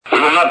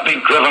not be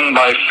driven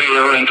by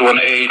fear into an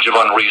age of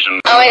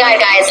unreason. Oh my God,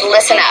 guys,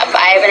 listen up.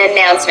 I have an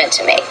announcement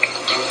to make.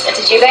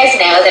 Did you guys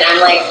know that I'm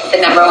like the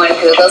 #1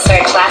 Google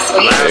search last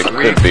week? It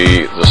could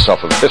be the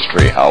stuff of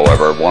history,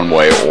 however, one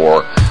way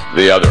or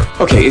the other.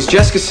 Okay, is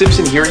Jessica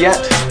Simpson here yet?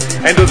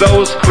 And to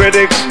those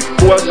critics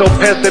who are so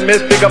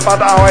pessimistic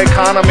about our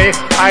economy,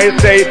 I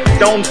say,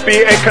 don't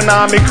be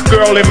economic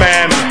girly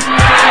man.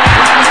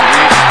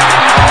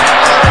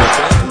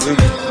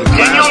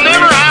 And you'll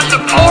never have to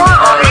pour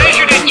or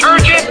measure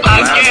detergent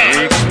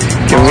again.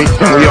 Can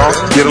we all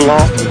get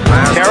along?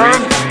 Terror,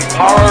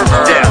 horror,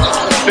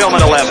 death. Film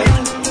at 11.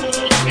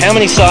 How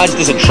many sides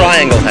does a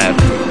triangle have?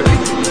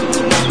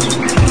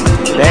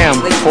 Damn,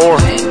 4.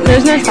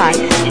 There's no side.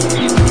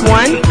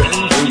 1.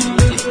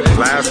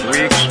 Last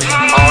week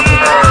on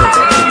Earth.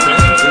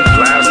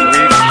 Last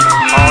week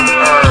on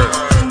Earth.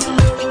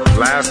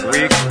 Last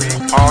week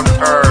on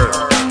Earth.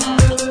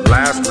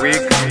 Last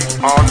week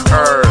on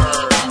Earth.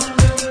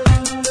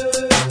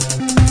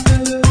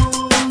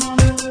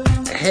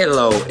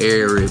 Hello,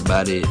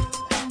 everybody.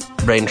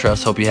 Brain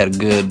Trust, hope you had a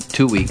good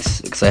 2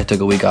 weeks, because I took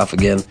a week off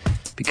again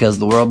because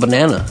the world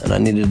banana, and I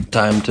needed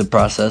time to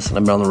process, and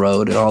I've been on the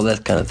road and all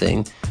that kind of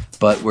thing.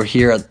 But we're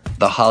here at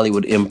the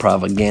Hollywood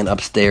Improv again,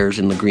 upstairs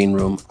in the green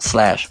room /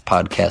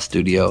 podcast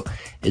studio.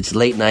 It's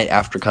late night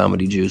after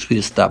Comedy Juice. We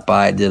just stopped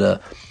by, did a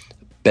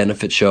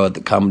benefit show at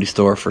the Comedy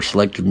Store for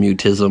selective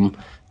mutism,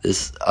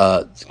 this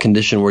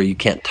condition where you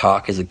can't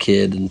talk as a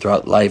kid and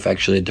throughout life,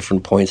 actually at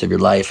different points of your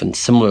life, and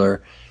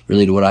similar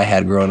really to what I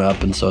had growing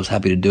up, and so I was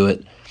happy to do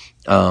it.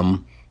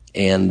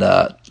 And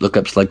look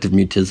up selective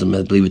mutism.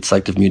 I believe it's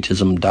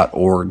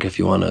selectivemutism.org if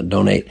you want to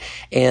donate.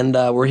 And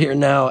we're here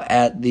now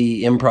at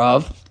the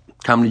Improv.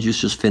 Comedy Juice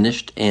just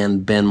finished,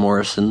 and Ben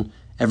Morrison,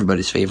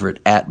 everybody's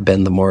favorite, at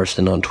Ben the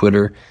Morrison on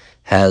Twitter,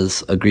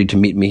 has agreed to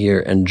meet me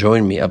here and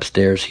join me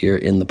upstairs here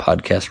in the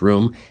podcast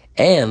room.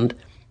 And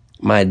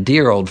my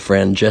dear old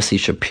friend Jesse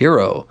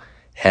Shapiro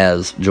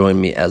has joined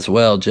me as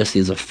well. Jesse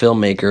is a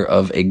filmmaker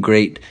of a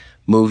great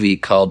movie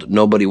called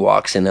Nobody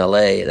Walks in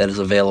L.A. that is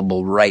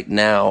available right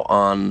now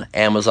on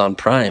Amazon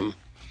Prime.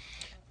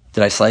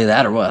 Did I say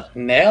that or what?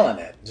 Nailing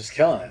it. Just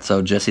killing it.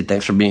 So, Jesse,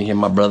 thanks for being here,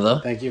 my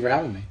brother. Thank you for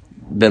having me.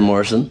 Ben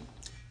Morrison.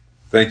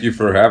 Thank you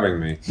for having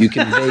me. You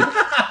can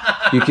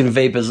vape. You can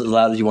vape as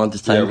loud as you want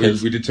this time. Yeah,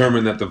 we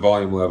determined that the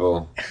volume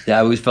level. Yeah, I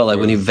always felt like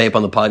when you vape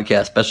on the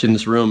podcast, especially in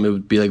this room, it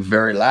would be like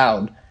very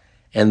loud.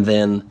 And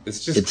then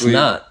it's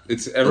not.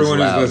 It's everyone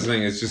who's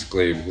listening. It's just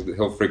Glebe.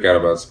 He'll freak out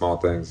about small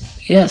things.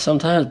 Yeah,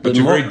 sometimes. But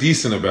you're very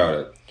decent about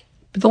it.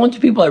 But the only two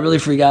people I really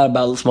freak out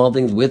about small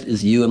things with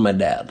is you and my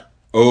dad.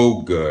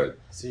 Oh, good.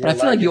 So but I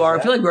feel like you are.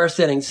 I feel like we are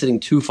sitting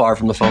too far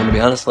from the phone. To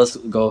be honest, let's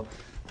go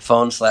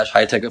phone /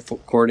 high-tech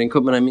recording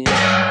equipment. I mean,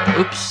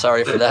 oops,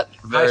 sorry for that.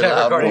 Very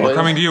loud noise. We're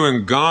coming to you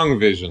in gong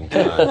vision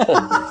tonight.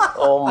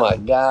 Oh my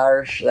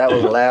gosh, that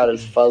was loud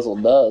as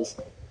Fuzzle does.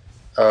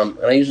 And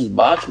I use this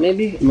box,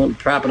 maybe? I'm going to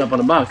trap it up on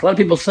a box. A lot of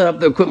people set up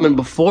the equipment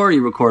before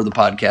you record the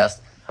podcast.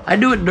 I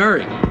do it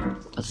during.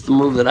 That's the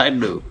move that I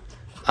do.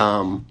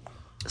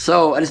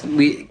 So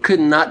we could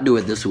not do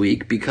it this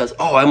week because,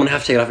 I'm going to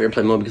have to take it off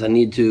airplane mode because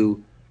maybe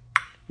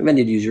I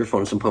need to use your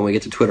phone at some point when we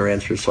get to Twitter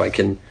answers so I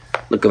can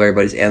look up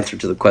everybody's answer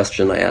to the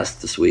question I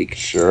asked this week.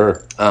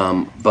 Sure.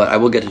 But I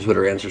will get to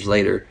Twitter answers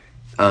later.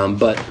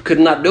 But could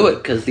not do it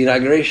because the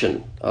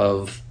inauguration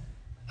of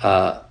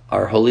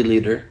our holy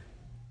leader,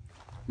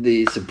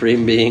 the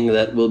supreme being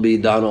that will be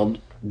Donald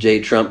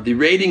J. Trump, the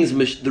ratings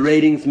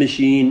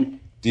machine.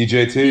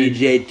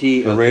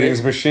 DJT. The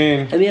ratings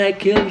machine. I mean, I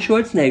killed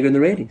Schwarzenegger in the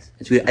ratings.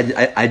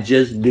 I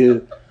just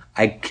do.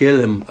 I kill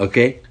him,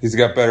 okay? He's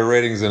got better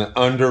ratings than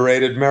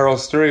underrated Meryl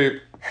Streep.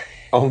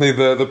 Only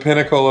the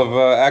pinnacle of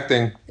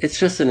acting. It's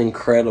just an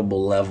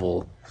incredible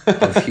level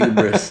of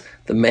hubris.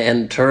 The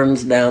man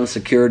turns down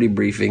security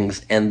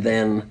briefings and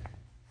then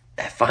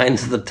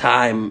finds the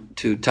time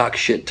to talk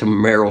shit to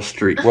Meryl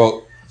Streep.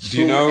 Well, do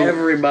you know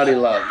everybody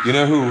loves? You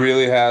know who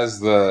really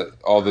has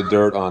all the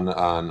dirt on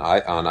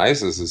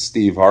ISIS is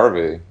Steve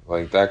Harvey.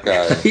 Like that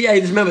guy. Yeah, you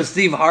just remember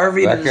Steve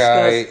Harvey. That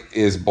guy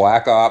is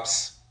Black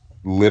Ops,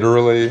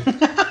 literally.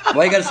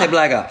 Why you gotta say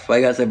Black Ops? Why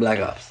you gotta say Black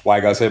Ops? Why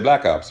you gotta say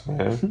Black Ops,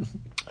 man?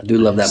 I do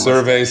love that.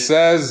 Survey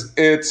says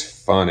it's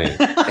funny.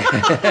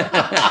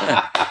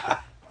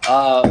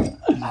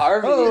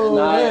 Harvey is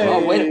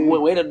not.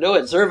 Way to do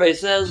it. Survey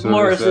says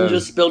Morrison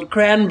just spilled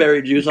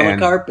cranberry juice on the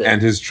carpet. And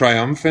his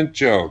triumphant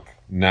joke.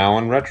 Now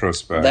in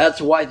retrospect. That's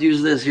why I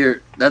use this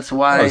here. That's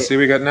why. Oh, see,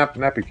 we got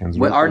napkins.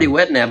 Already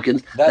wet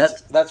napkins.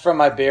 That's from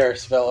my beer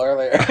spill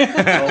earlier.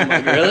 Oh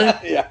my, really?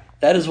 Yeah.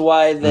 That is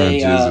why they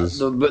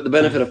the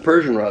benefit of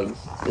Persian rugs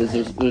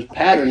is there's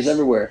patterns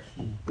everywhere.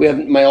 We have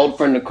my old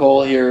friend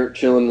Nicole here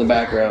chilling in the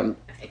background.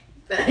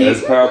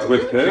 Let's part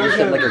with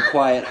Persian. Like a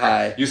quiet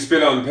high. You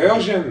spill on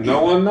Persian.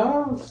 No one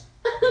knows.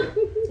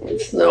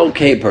 It's an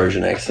okay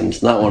Persian accent.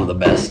 It's not one of the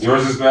best.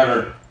 Yours is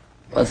better.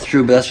 That's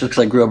true, but that's just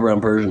because I grew up around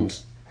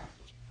Persians.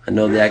 I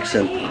know the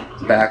accent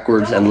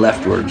backwards and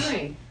leftwards.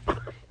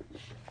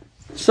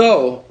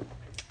 So,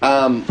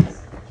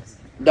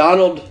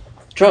 Donald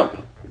Trump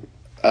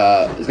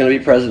is going to be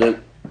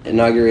president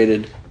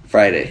inaugurated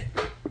Friday.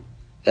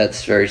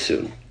 That's very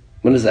soon.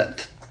 When is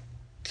that?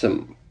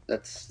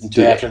 That's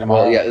day after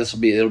tomorrow. Well, yeah, it'll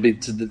be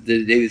to the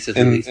day this is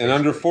released. In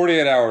under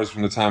 48 hours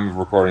from the time of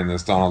recording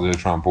this, Donald J.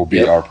 Trump will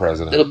be our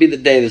president. It'll be the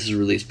day this is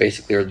released,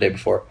 basically, or the day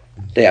before.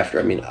 Day after,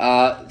 I mean.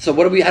 So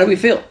how do we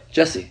feel?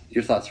 Jesse,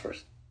 your thoughts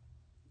first.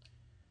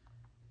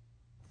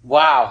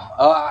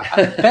 Wow.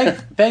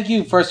 Thank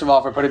you, first of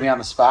all, for putting me on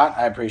the spot.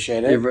 I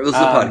appreciate it. This is a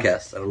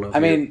podcast. I don't know if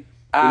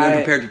you're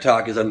prepared to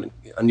talk is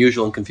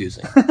unusual and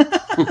confusing.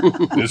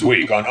 This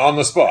week on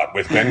the Spot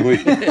with Ben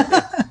Glee,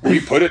 we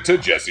put it to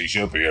Jesse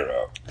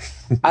Shapiro.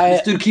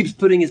 This dude keeps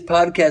putting his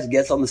podcast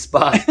guests on the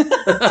spot.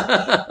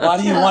 Why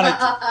do you want to?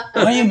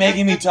 Why are you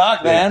making me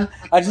talk, man?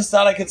 I just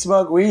thought I could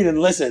smoke weed and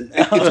listen.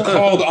 It's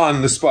called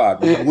On the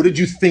Spot. What did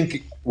you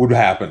think would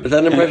happen? Is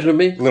that an impression of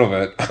me? A little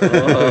bit.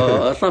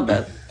 That's not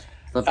bad.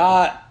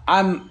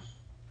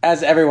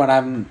 As everyone,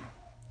 I'm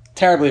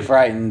terribly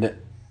frightened,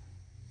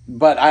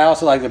 but I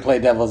also like to play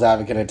devil's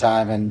advocate at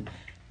time and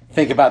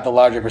think about the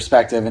larger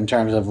perspective in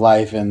terms of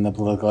life and the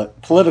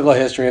political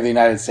history of the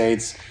United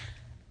States.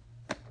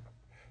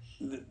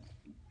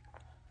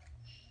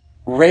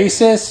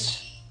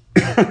 Racist,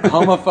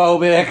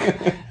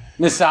 homophobic,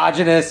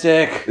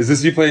 misogynistic. Is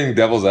this you playing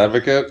devil's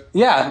advocate?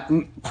 Yeah,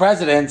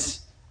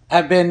 presidents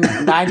have been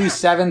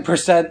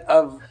 97%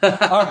 of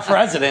our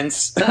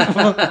presidents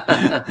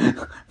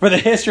for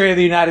the history of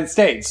the United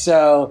States.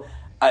 So,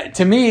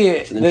 to me,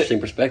 it's an interesting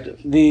perspective.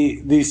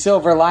 The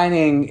silver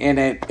lining in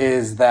it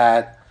is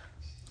that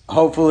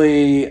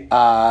hopefully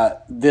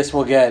this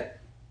will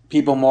get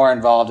people more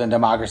involved in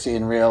democracy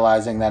and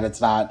realizing that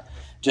it's not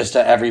just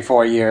a every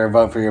 4-year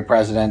vote for your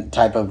president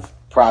type of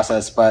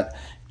process, but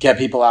get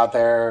people out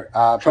there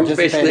Trump's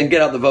basically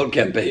get out the vote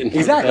campaign.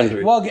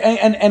 Exactly. Well,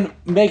 and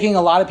making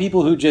a lot of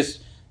people who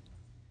just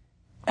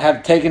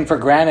have taken for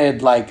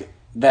granted, like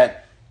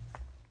that,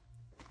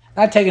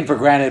 not taken for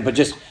granted, but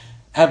just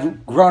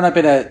have grown up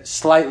in a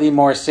slightly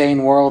more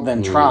sane world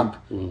than Trump,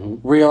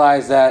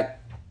 realize that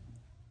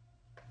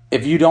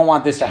if you don't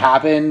want this to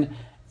happen,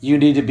 you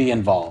need to be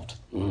involved.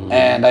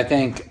 And I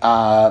think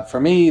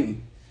for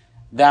me,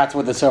 that's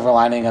what the silver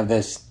lining of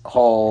this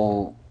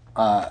whole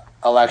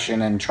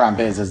election and Trump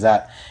is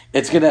that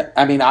it's gonna.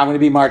 I mean, I'm gonna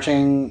be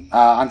marching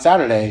on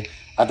Saturday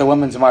at the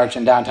Women's March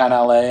in downtown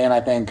LA, and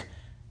I think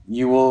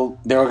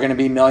there are going to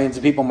be millions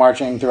of people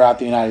marching throughout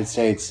the United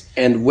States.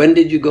 And when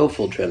did you go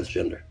full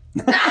transgender?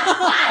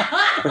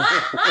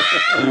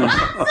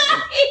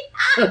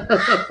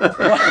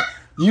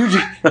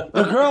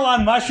 The girl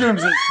on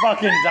mushrooms is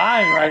fucking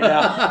dying right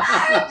now.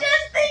 I was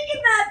just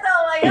thinking that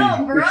though, like,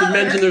 oh, brother. We should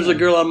mention there's a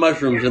girl on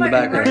mushrooms in the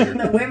background.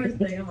 The women's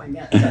thing. Oh my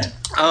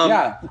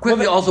god.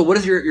 Quickly, also, what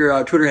is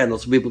your Twitter handle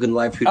so people can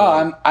live tweet?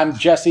 I'm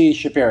Jesse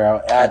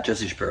Shapiro at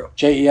Jesse Shapiro.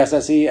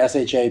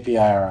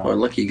 JESSESHAPIRO. Oh,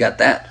 look, you got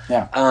that.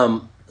 Yeah.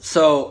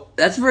 So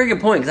that's a very good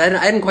point because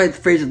I didn't quite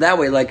phrase it that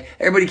way. Like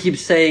everybody keeps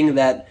saying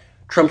that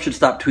Trump should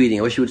stop tweeting.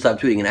 I wish he would stop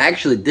tweeting, and I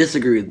actually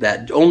disagree with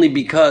that only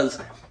because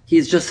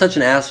he's just such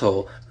an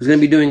asshole who's going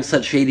to be doing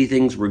such shady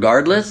things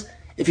regardless.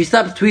 If he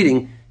stops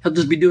tweeting, he'll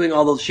just be doing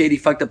all those shady,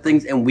 fucked up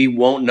things, and we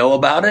won't know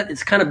about it.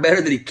 It's kind of better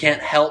that he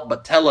can't help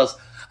but tell us,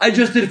 I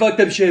just did fucked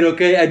up shit,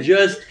 okay? I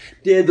just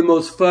did the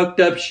most fucked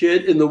up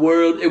shit in the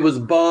world. It was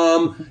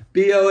bomb,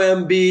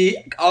 B-O-M-B,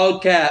 all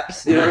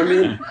caps. You know what I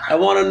mean? I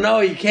want to know.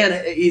 He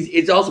can't.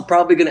 He's also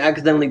probably going to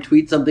accidentally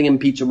tweet something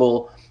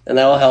impeachable, and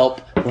that'll help.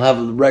 We'll have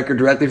the record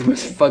directly from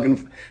his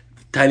fucking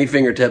tiny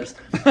fingertips.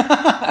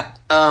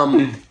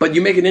 But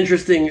you make an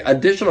interesting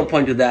additional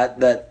point to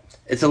that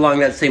it's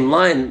along that same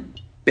line,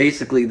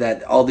 basically,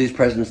 that all these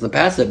presidents in the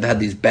past have had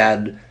these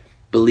bad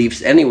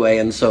beliefs anyway,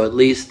 and so at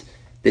least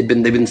they've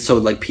been so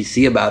like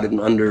PC about it and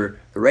under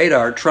the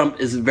radar. Trump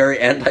is very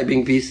anti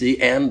being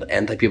PC and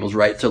anti people's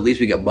rights, so at least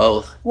we get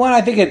both. Well,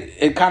 I think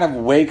it kind of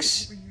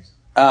wakes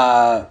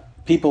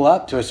people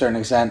up to a certain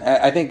extent.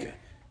 I think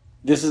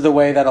this is the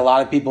way that a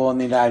lot of people in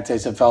the United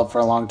States have felt for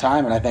a long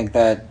time, and I think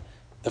that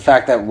the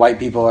fact that white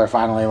people are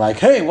finally like,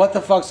 hey, what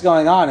the fuck's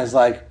going on, is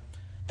like,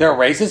 there are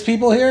racist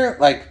people here?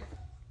 Like,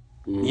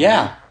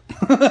 yeah.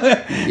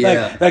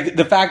 Like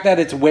the fact that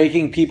it's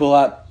waking people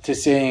up to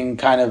seeing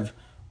kind of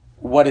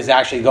what is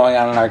actually going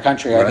on in our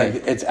country, I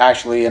think it's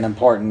actually an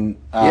important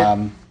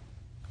and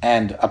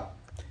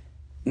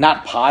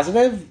not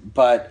positive,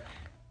 but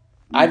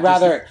I'd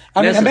rather...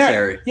 I mean,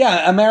 necessary.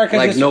 America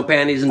like just... no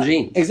panties and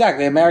jeans.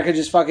 Exactly. America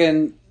just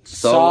fucking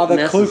saw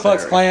the Ku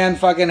Klux Klan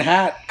fucking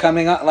hat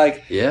coming up.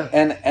 Like,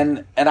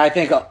 and I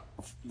think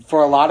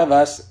for a lot of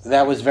us,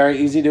 that was very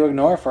easy to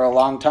ignore for a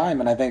long time.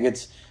 And I think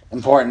it's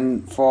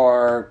important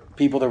for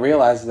people to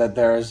realize that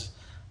there's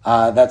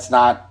that's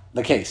not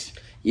the case.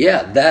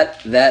 Yeah,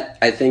 that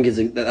I think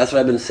that's what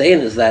I've been saying,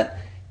 is that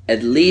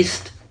at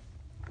least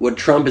what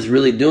Trump is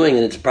really doing,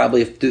 and it's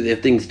probably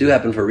if things do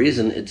happen for a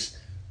reason, it's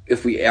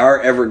if we are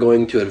ever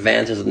going to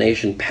advance as a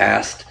nation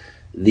past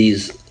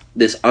this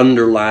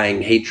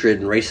underlying hatred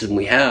and racism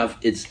we have,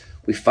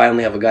 we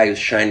finally have a guy who's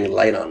shining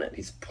light on it.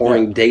 He's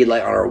pouring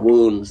daylight on our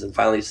wounds and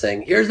finally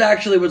saying, here's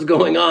actually what's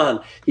going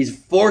on. He's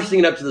forcing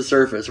it up to the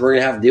surface. We're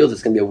going to have to deal with this.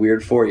 It's going to be a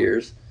weird 4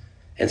 years.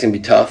 and it's going to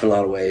be tough in a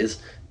lot of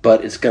ways,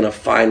 but it's going to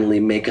finally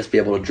make us be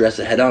able to address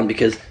it head on,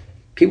 because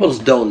people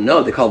just don't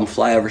know. They call them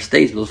flyover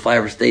states, but those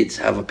flyover states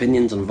have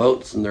opinions and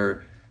votes, and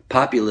they're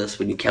populous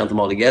when you count them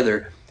all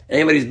together.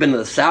 Anybody who's been to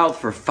the South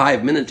for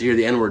 5 minutes to hear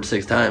the N-word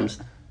 6 times.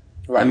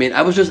 Right. I mean,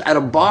 I was just at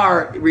a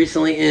bar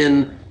recently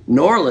in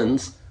New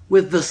Orleans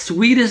with the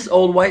sweetest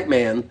old white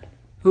man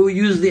who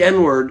used the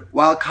N-word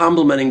while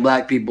complimenting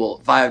black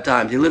people 5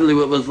 times. He literally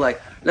was like,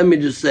 let me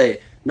just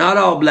say, not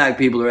all black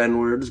people are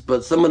N-words,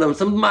 but some of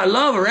them I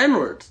love are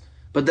N-words.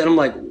 But then I'm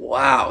like,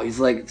 wow, he's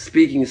like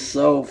speaking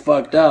so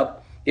fucked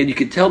up. And you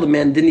could tell the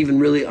man didn't even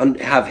really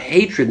have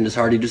hatred in his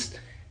heart. He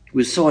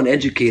was so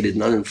uneducated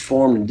and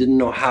uninformed and didn't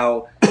know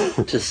how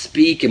to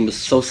speak, and was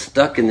so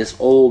stuck in this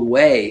old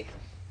way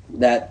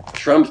that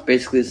Trump's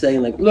basically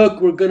saying, like,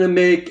 look, we're going to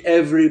make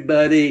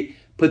everybody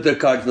put their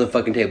cards on the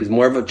fucking table. He's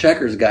more of a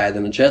checkers guy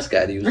than a chess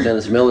guy, to use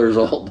Dennis Miller's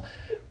old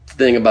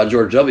thing about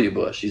George W.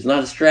 Bush. He's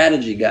not a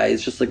strategy guy.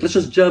 He's just like, let's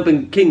just jump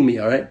and king me,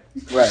 all right?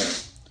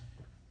 Right.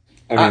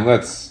 I mean,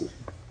 let's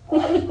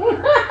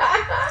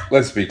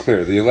be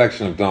clear. The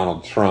election of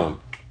Donald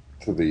Trump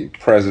to the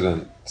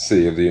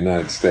presidency of the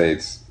United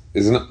States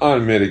is an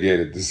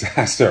unmitigated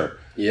disaster.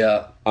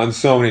 Yeah. On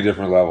so many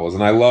different levels.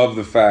 And I love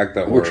the fact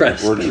that we're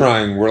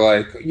trying. We're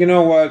like, you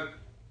know what?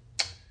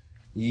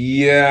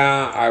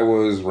 Yeah, I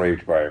was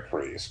raped by a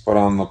priest. But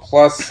on the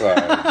plus side,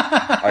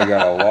 I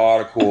got a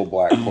lot of cool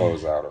black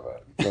clothes out of it.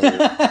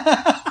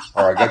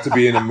 Or I got to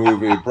be in a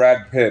movie.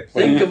 Brad Pitt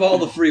played, think of all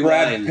the free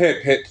wine.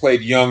 Brad Pitt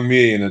played young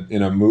me in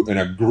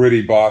a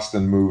gritty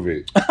Boston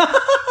movie.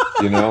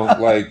 You know,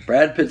 like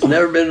Brad Pitt's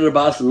never been in a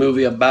Boston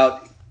movie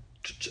about.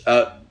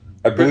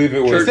 I believe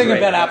it was. He's thinking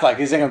Ben Affleck.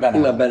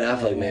 Ben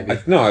Affleck, maybe.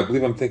 I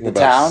believe I'm thinking The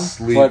about Town?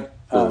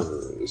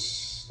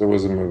 Sleepers. There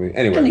was a movie.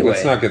 Anyway,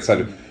 let's not get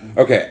started.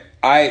 Okay,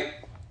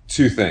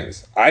 two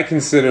things. I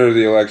consider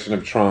the election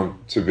of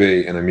Trump to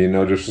be, and I mean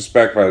no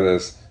disrespect by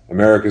this,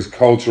 America's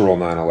cultural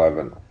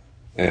 9/11.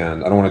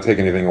 And I don't want to take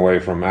anything away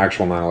from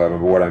actual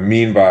 9/11, but what I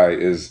mean by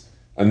is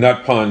a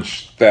nut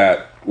punch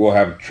that will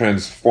have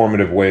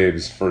transformative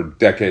waves for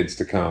decades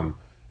to come.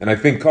 And I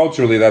think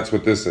culturally that's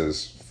what this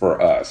is for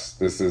us.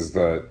 This is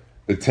the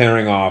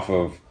tearing off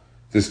of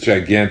this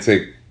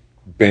gigantic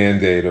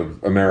Band-Aid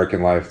of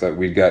American life that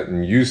we've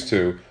gotten used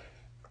to.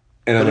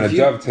 And I'm going to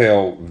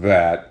dovetail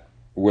that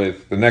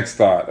with the next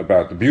thought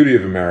about the beauty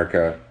of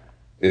America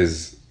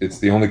is it's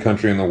the only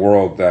country in the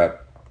world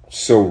that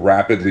so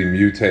rapidly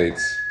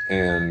mutates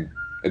and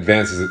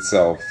advances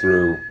itself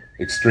through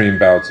extreme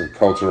bouts of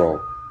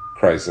cultural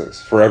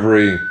crisis. For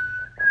every...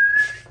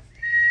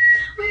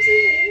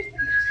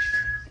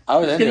 I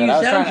was into it.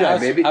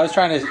 I was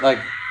trying to like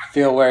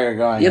feel where you're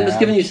going. Yeah, I'm just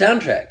giving you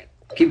soundtrack.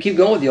 Keep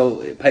going with the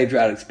old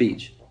patriotic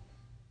speech.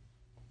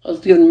 I was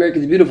giving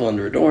America's Beautiful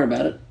under it. Don't worry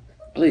about it.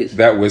 Please.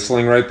 That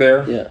whistling right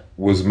there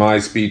was my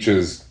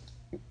speech's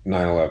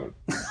 9/11.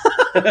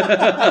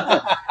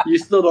 You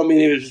still don't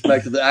mean any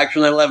disrespect to the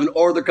actual 9/11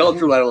 or the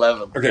cultural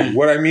 9/11. Okay,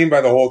 what I mean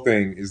by the whole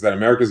thing is that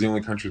America is the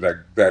only country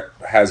that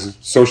has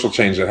social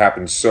change that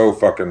happens so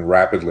fucking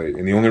rapidly.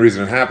 And the only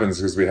reason it happens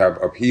is because we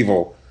have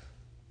upheaval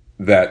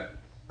that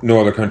no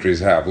other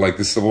countries have, like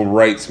the civil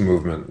rights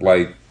movement,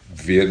 like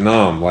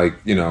Vietnam, like,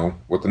 you know,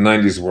 what the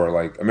 90s were.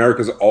 Like,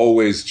 America's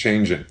always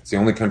changing. It's the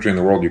only country in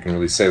the world you can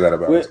really say that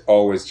about. It's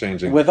always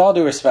changing. With all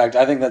due respect,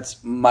 I think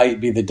that's might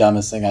be the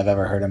dumbest thing I've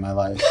ever heard in my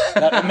life.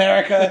 That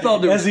America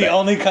is the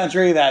only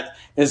country that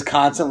is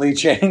constantly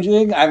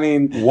changing. I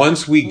mean...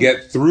 Once we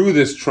get through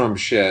this Trump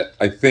shit,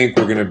 I think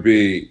we're going to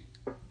be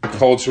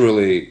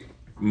culturally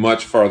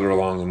much farther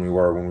along than we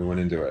were when we went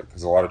into it.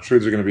 Because a lot of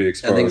truths are going to be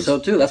exposed. I think so,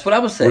 too. That's what I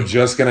was saying. We're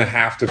just going to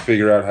have to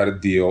figure out how to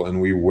deal,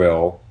 and we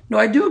will. No,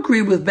 I do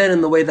agree with Ben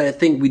in the way that I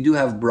think we do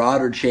have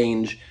broader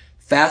change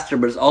faster,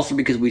 but it's also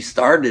because we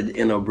started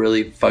in a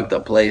really fucked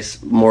up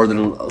place more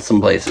than some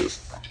places.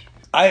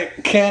 I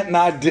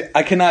cannot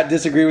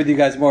disagree with you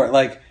guys more.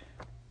 Like,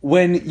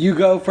 when you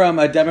go from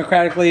a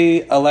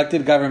democratically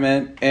elected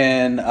government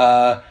in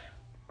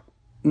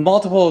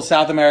multiple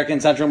South American,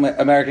 Central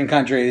American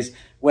countries,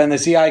 when the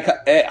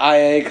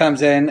CIA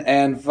comes in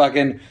and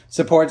fucking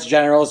supports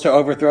generals to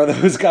overthrow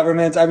those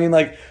governments, I mean,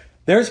 like,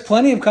 there's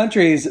plenty of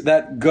countries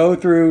that go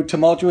through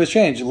tumultuous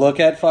change.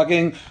 Look at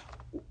fucking...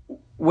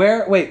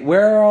 Where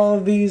are all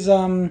of these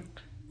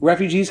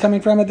refugees coming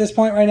from at this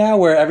point right now?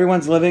 Where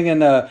everyone's living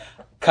in a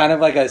kind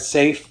of like a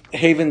safe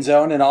haven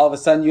zone, and all of a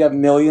sudden you have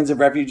millions of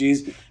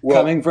refugees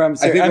coming from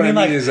Syria. I mean,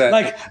 is that...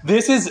 like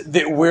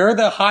we're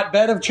the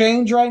hotbed of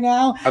change right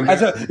now.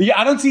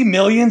 I don't see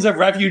millions of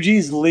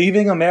refugees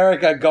leaving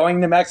America,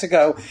 going to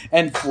Mexico,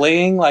 and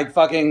fleeing like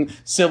fucking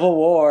civil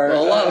war.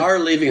 Well, a lot are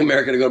leaving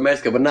America to go to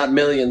Mexico, but not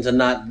millions, and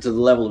not to the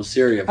level of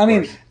Syria. I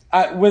mean,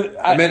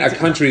 I meant a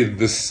country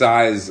the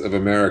size of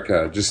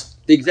America. Just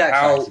the exact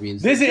size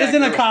means. This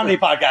isn't a comedy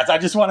podcast. I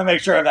just want to make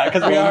sure of that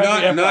because we are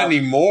not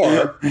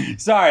anymore.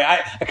 Sorry,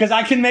 because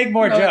I can make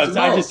more jokes.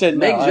 I just didn't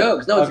make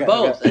jokes. No, it's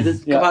both. Okay.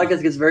 This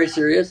podcast gets very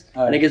serious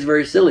and it gets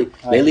very silly.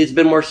 Lately, it's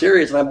been more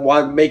serious, and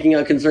I'm making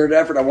a concerted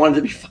effort. I wanted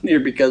it to be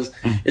funnier because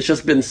it's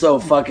just been so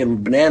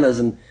fucking bananas,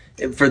 and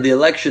for the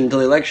election, until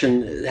the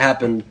election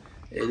happened,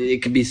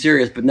 it could be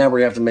serious, but now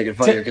we have to make it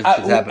funnier because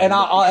it's happening. And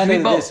I'll end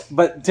with this,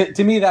 but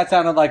to me that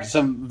sounded like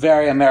some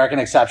very American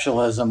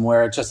exceptionalism,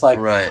 where it's just like,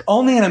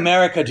 only in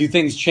America do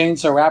things change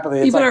so rapidly.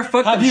 It's even like, our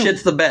fucking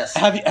shit's the best.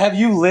 Have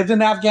you lived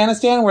in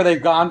Afghanistan, where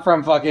they've gone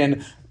from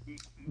fucking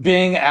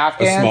being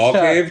Afghans a small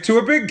cave to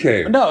a big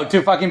cave? No,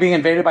 to fucking being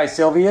invaded by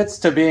Soviets,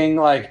 to being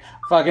like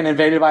fucking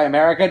invaded by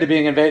America, to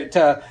being invaded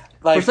to...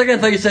 Like, for a second,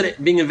 I thought you said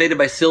being invaded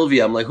by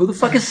Sylvia. I'm like, who the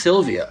fuck is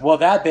Sylvia? Well,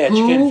 that bitch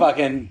can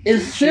fucking...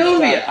 is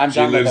Sylvia?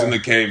 She lives in the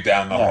cave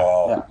down the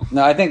hall. Yeah.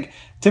 No, I think,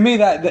 to me,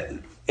 that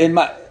in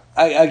my...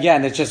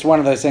 again, it's just one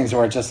of those things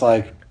where it's just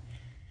like...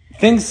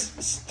 Things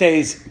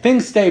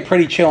stay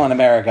pretty chill in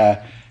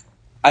America.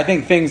 I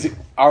think things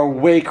are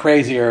way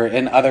crazier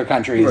in other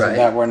countries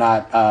that we're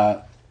not...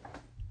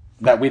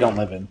 that we don't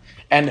live in.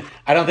 And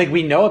I don't think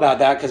we know about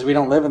that because we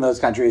don't live in those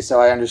countries, so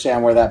I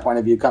understand where that point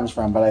of view comes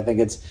from, but I think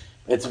it's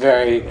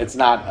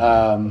not,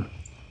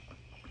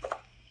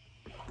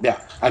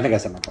 I think I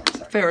said my point.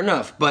 Sorry. Fair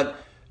enough, but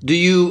do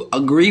you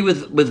agree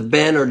with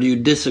Ben, or do you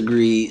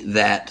disagree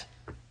that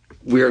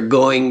we're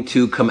going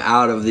to come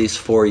out of these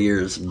 4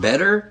 years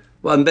better?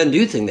 Well, and Ben, do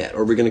you think that?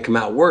 Or are we going to come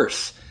out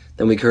worse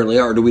than we currently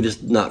are, or do we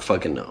just not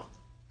fucking know?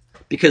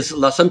 Because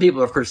some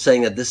people are, of course,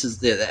 saying that this is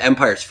the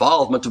empire's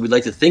fall, as much as we'd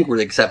like to think we're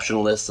the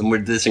exceptionalists and we're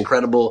this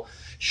incredible,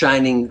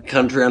 shining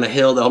country on a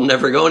hill that'll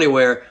never go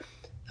anywhere.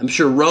 I'm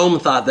sure Rome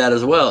thought that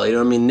as well. You know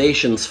what I mean?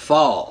 Nations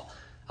fall.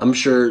 I'm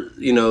sure,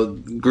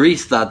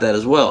 Greece thought that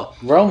as well.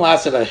 Rome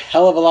lasted a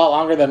hell of a lot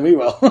longer than we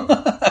will.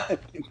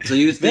 So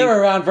you think... They were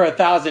around for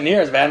 1,000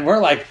 years, man. We're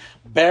like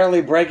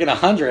barely breaking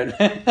 100.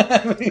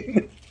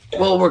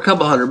 Well, we're a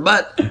couple hundred,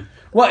 but...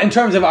 Well, in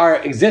terms of our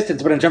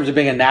existence, but in terms of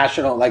being a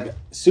national,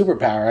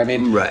 superpower. I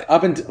mean,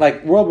 up until,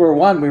 World War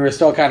I, we were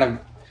still kind of...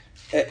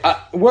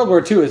 World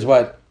War II is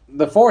what...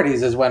 The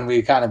 40s is when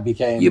we kind of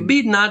became... You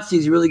beat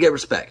Nazis, you really get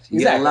respect. You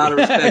get a lot of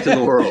respect in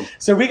the world.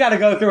 So we got to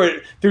go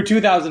through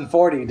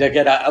 2040 to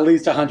get at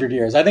least 100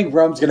 years. I think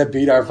Rome's going to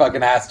beat our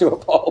fucking ass to a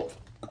pulp.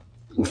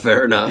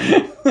 Fair enough.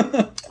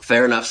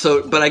 Fair enough.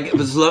 So, but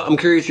I'm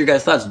curious your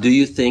guys' thoughts. Do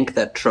you think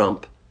that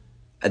Trump,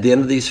 at the end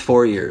of these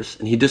 4 years,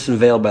 and he just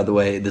unveiled, by the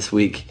way, this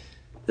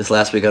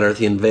last week on Earth,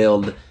 he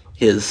unveiled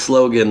his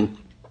slogan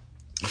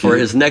for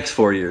his next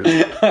 4 years.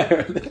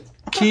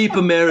 Keep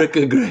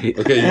America great.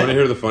 Okay, you want to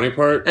hear the funny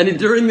part? And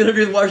during the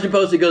interview with the Washington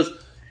Post, he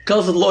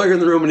calls the lawyer in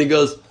the room and he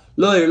goes,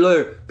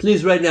 Lawyer,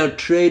 please write down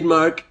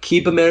trademark,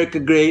 keep America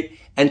great,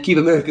 and keep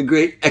America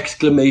great,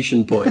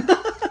 exclamation point.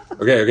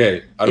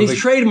 Okay.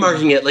 He's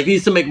trademarking it like he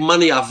needs to make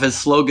money off his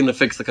slogan to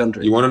fix the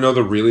country. You want to know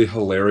the really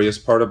hilarious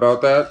part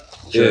about that?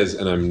 Sure. Is,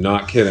 and I'm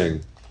not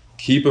kidding,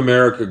 Keep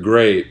America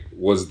Great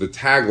was the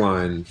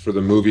tagline for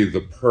the movie The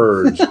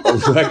Purge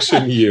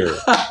election year.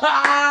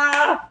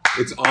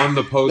 It's on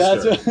the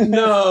poster.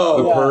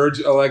 The Purge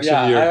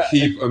election year.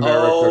 Keep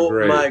America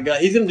Great. Oh my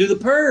God, he's gonna do the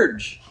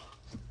Purge.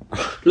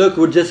 Look,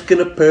 we're just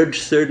gonna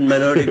purge certain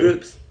minority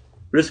groups.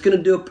 We're just gonna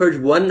do a purge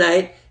one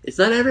night. It's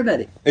not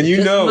everybody. And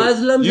just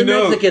Muslims and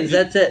Mexicans.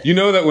 That's it. You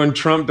know that when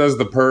Trump does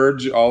the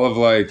Purge, all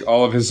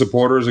of his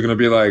supporters are gonna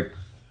be like,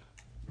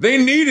 they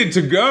needed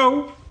to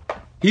go.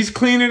 He's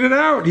cleaning it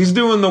out. He's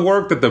doing the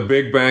work that the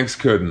big banks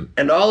couldn't.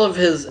 And all of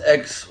his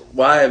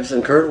ex-wives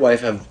and current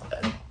wife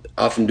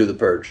often do the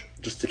Purge.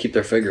 Just to keep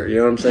their figure, you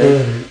know what I'm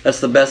saying? That's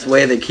the best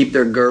way they keep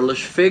their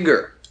girlish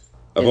figure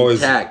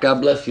intact.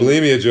 God bless you.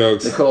 Bulimia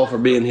jokes. Nicole, for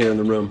being here in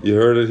the room. You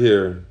heard it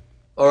here.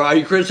 Or are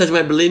you criticizing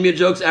my bulimia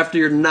jokes after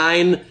your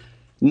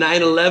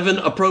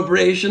 9/11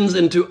 appropriations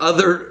into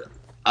other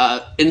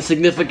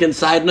insignificant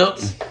side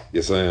notes?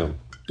 Yes, I am.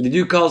 Did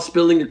you call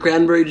spilling your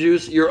cranberry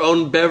juice your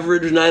own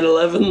beverage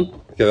 9/11?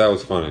 Okay, that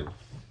was funny.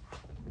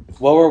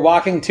 Well, we're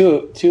walking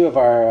two of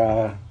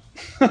our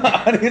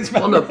audience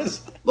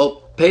members.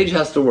 Well, Paige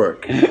has to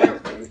work.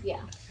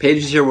 Yeah. Paige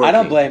is here working. I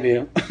don't blame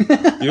you.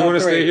 You don't want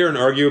to stay here and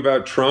argue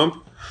about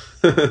Trump?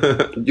 Do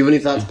you have any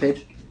thoughts,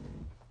 Paige?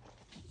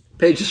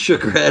 Paige just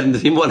shook her head and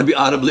didn't want to be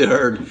audibly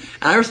heard. And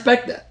I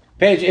respect that.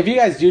 Paige, if you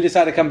guys do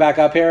decide to come back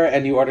up here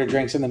and you order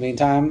drinks in the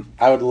meantime,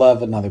 I would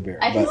love another beer.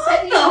 I can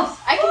send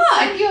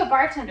you a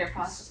bartender,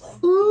 possibly.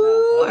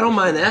 Ooh, I don't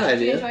mind that Do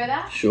idea. you enjoy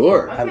that?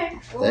 Sure. Okay.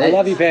 I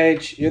love you,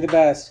 Paige. You're the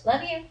best.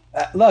 Love you.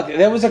 Look,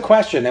 there was a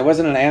question. It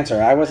wasn't an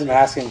answer. I wasn't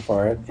asking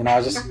for it. I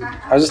was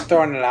just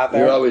throwing it out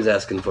there. You're always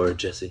asking for it,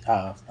 Jesse.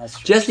 Oh, that's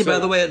true. Jesse, by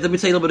the way, let me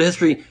tell you a little bit of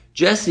history.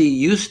 Jesse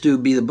used to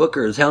be the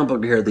booker, talent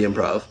booker here at the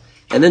Improv.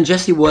 And then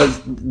Jesse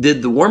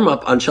did the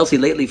warm-up on Chelsea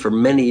Lately for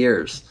many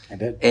years. I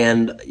did.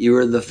 And you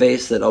were the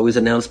face that always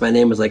announced my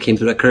name as I came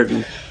through that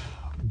curtain.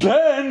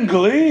 Ben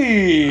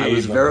Glee! I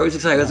was always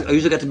excited. I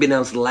usually got to be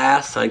announced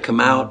last. I'd come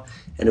out,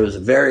 and it was a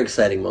very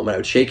exciting moment. I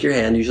would shake your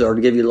hand. Usually I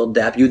would give you a little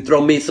dap. You'd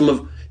throw me some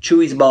of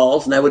Chewy's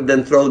balls, and I would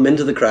then throw them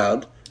into the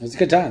crowd. It was a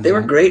good time. They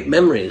were great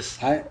memories.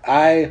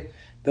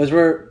 Those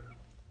were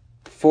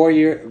 4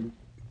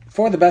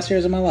 of the best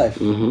years of my life.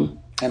 Mm-hmm.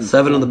 And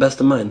 7 of the best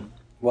of mine.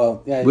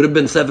 Well, yeah. Would have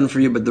been 7 for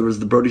you, but there was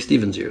the Brody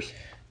Stevens years.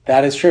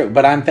 That is true.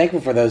 But I'm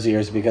thankful for those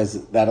years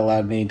because that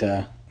allowed me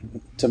to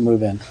to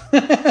move in.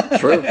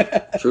 True.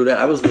 That.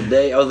 I was there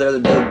the other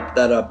day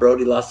that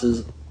Brody lost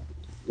his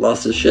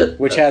shit,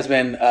 which has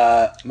been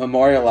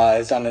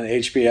memorialized on an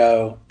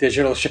HBO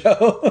digital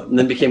show, and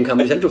then became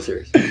Comedy Central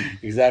series.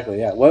 Exactly.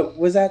 Yeah. What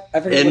was that?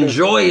 I forget.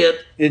 Enjoy it.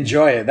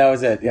 Enjoy it. That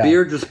was it. Yeah.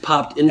 Beer just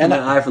popped into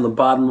my eye from the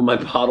bottom of my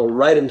bottle,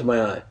 right into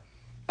my eye.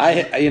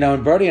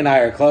 And Brody and I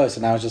are close,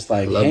 and I was just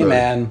like, "Hey, Brody.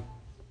 Man,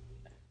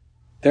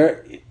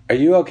 are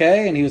you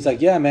okay?" And he was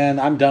like, "Yeah, man,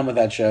 I'm done with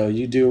that show.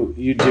 You do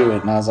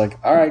it." And I was like,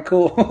 "All right,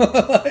 cool."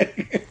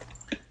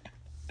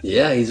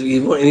 Yeah, he's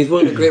one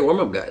of the great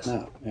warm-up guys.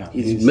 No, yeah,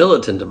 he's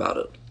militant about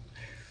it.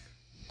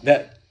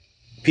 That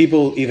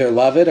people either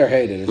love it or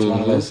hate it. It's one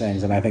of those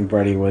things, and I think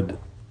Brody would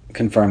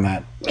confirm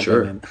that.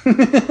 Sure.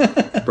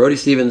 Brody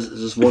Stevens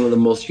is just one of the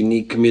most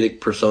unique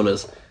comedic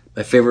personas.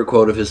 My favorite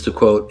quote of his to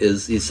quote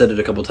is, he said it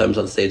a couple times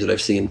on stage that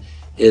I've seen,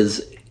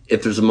 is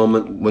if there's a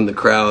moment when the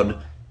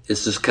crowd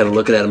is just kind of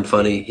looking at him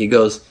funny, he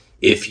goes,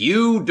 "If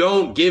you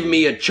don't give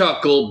me a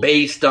chuckle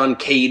based on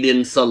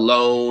cadence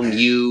alone,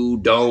 you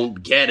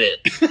don't get it."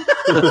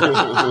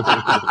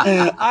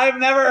 I've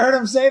never heard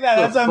him say that.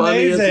 That's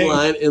amazing. The funniest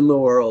line in the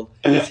world.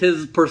 It's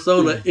his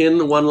persona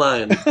in one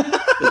line.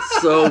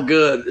 It's so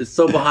good. It's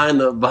so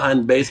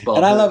behind baseball.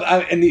 And I love.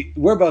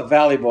 We're both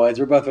Valley boys.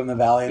 We're both from the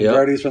Valley, and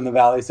Brody's from the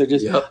Valley. So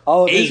just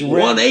all of his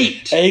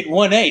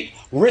 818.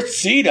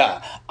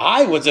 Reseda.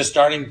 I was a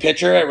starting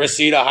pitcher at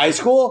Reseda High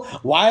School.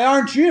 Why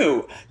aren't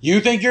you?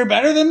 You think you're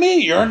better than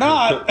me? You're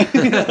not.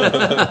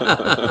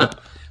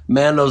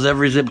 Man knows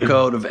every zip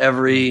code of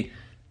every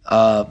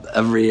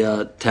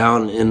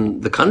town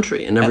in the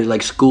country and every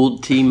school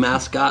team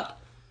mascot.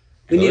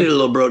 We needed a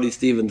little Brody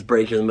Stevens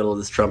break in the middle of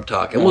this Trump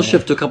talk, and we'll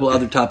shift to a couple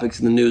other topics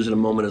in the news in a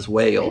moment as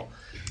well.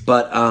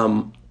 But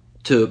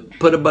to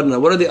put a button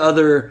on, what are the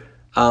other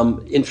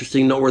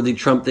interesting, noteworthy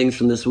Trump things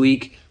from this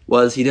week?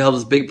 Was he held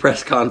his big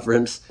press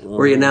conference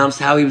where he announced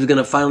how he was going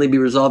to finally be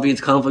resolving his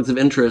conflicts of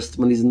interest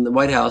when he's in the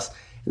White House,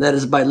 and that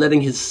is by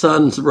letting his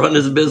sons run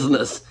his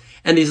business.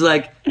 And he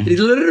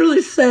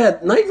literally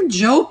said, not even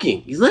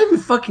joking, he's not even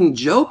fucking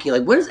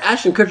joking. When is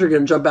Ashton Kutcher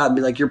going to jump out and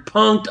be like, "You're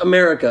punked,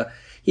 America"?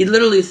 He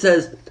literally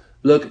says,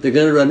 "Look, they're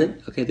going to run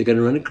it. Okay, they're going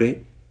to run it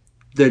great.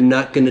 They're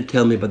not going to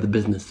tell me about the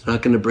business. They're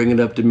not going to bring it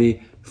up to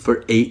me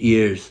for 8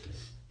 years.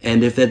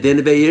 And if at the end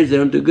of 8 years they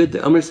don't do good,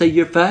 I'm going to say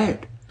you're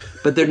fired.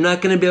 But they're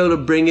not going to be able to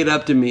bring it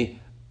up to me."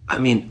 I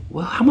mean,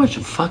 well, how much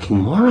of fucking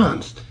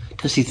morons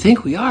does he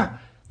think we are?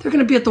 They're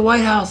going to be at the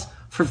White House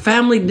for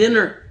family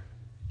dinner,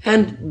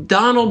 and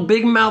Donald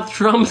Big Mouth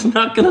Trump's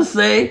not going to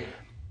say,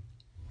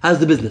 "How's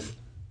the business?"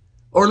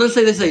 Or let's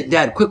say they say,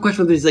 "Dad, quick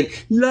question." He's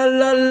like, "La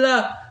la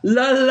la,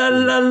 la la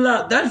la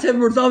la." That's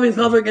him resolving his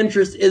conflict of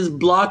interest, is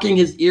blocking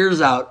his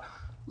ears out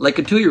like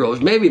a 2-year-old,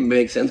 which maybe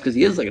makes sense because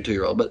he is like a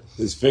 2-year-old. But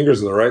his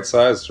fingers are the right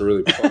size to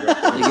really plug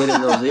up. You get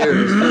in those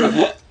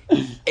ears.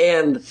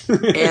 And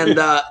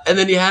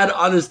then he had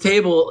on his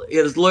table, he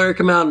had his lawyer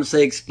come out and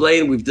say,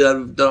 "Explain, we've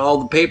done all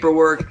the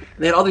paperwork." And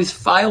they had all these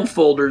file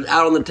folders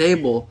out on the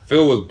table.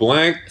 Filled with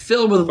blank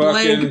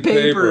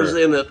papers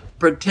in it,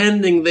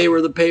 pretending they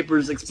were the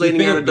papers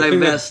explaining how to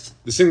divest.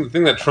 The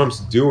thing that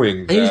Trump's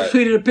doing. And he just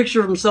tweeted a picture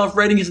of himself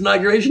writing his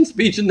inauguration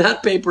speech, and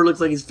that paper looks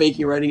like he's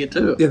faking writing it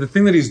too. Yeah, the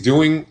thing that he's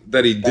doing,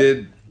 that he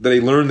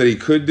learned that he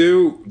could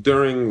do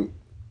during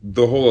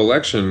the whole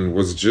election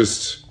was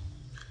just,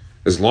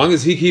 as long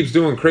as he keeps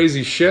doing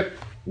crazy shit,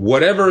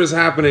 whatever is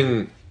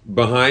happening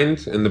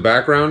behind in the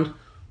background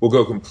will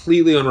go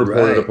completely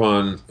unreported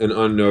upon and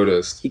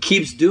unnoticed. He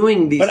keeps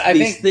doing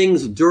these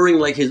things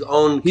during his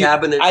own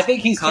cabinet. I think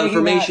he's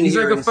confirmation. He's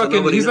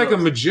like a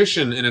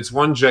magician, and it's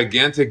one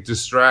gigantic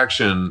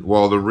distraction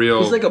while the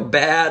real. He's like a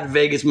bad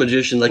Vegas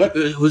magician,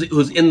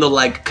 who's in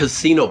the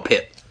casino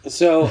pit.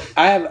 So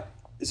I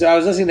was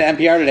listening to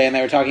NPR today, and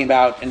they were talking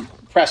about in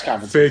press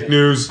conferences. Fake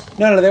news.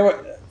 No, they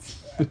were.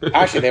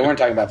 Actually, they weren't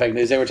talking about fake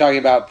news. They were talking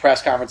about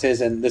press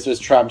conferences, and this was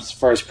Trump's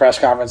first press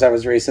conference that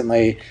was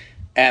recently,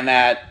 and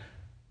that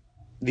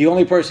the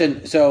only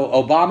person... So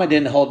Obama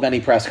didn't hold many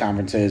press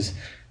conferences.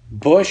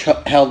 Bush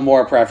held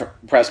more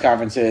press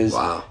conferences.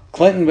 Wow.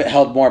 Clinton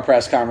held more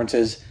press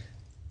conferences.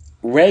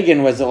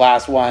 Reagan was the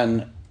last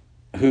one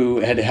who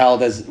had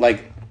held as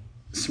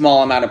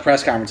small amount of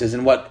press conferences,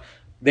 and what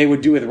they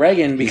would do with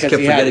Reagan because he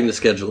kept forgetting to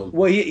schedule him.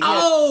 Well,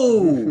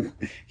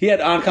 he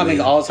had oncoming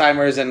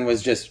Alzheimer's and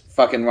was just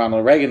fucking.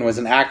 Ronald Reagan was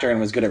an actor and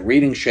was good at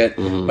reading shit,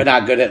 but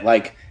not good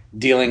at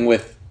dealing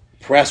with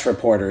press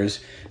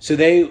reporters. So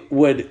they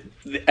would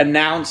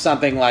announce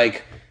something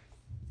like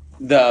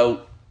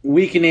the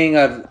weakening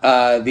of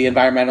the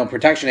Environmental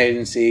Protection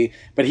Agency,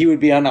 but he would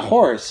be on a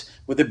horse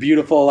with a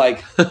beautiful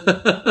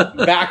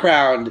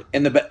background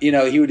in the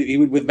he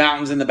would with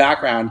mountains in the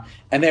background,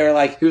 and they were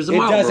like, "Here's the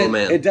Marlboro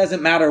Man." It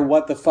doesn't matter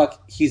what the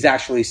fuck he's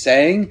actually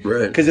saying,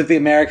 right? Because if the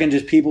American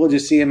people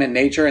just see him in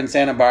nature in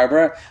Santa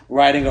Barbara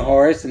riding a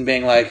horse and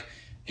being like,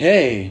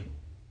 "Hey."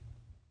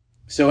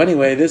 So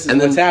anyway, this is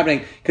what's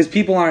happening, because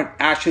people aren't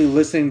actually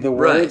listening to the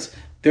words;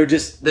 they're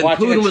just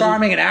watching a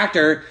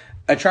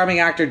charming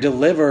actor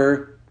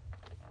deliver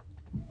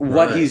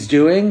what he's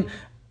doing,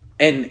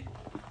 and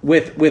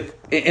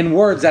in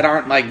words that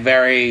aren't like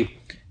very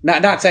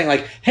not saying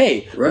like,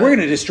 hey, we're going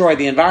to destroy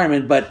the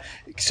environment, but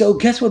so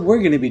guess what we're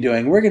going to be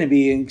doing? We're going to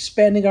be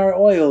expanding our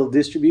oil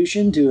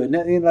distribution to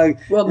like.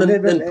 Well, then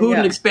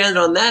Putin expanded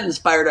on that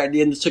inspired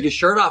idea and just took his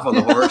shirt off on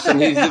the horse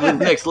and he's the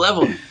next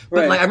level.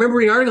 But like I remember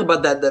reading an article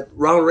about that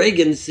Ronald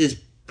Reagan's his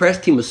press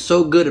team was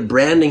so good at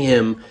branding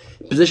him,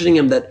 positioning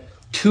him that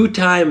 2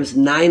 times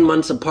 9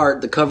 months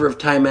apart, the cover of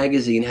Time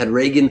magazine had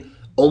Reagan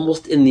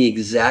almost in the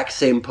exact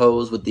same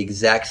pose with the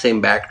exact same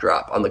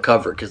backdrop on the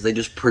cover because they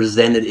just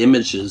presented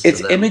images.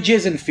 It's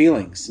images and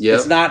feelings. Yep.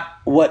 It's not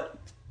what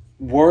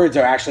words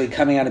are actually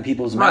coming out of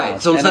people's mouths.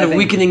 Right. So instead of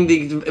weakening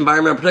the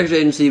Environmental Protection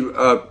Agency,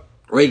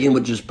 Reagan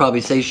would just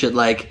probably say shit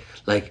like,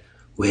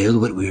 well,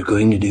 what we're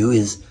going to do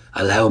is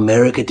allow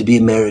America to be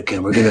America,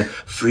 and we're going to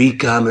free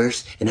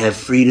commerce and have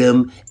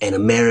freedom and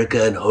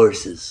America and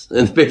horses.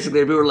 And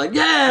basically people were like,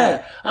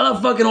 yeah, I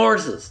love fucking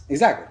horses.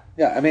 Exactly.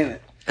 Yeah, I mean...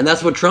 And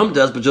that's what Trump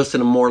does, but just in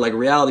a more like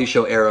reality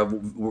show era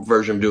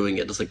version of doing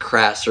it. Just like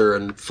crasser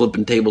and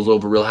flipping tables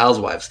over Real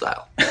Housewives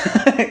style.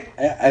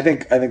 I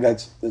think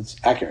that's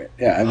accurate.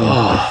 Yeah, I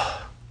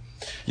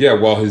mean, yeah.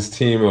 Well, his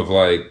team of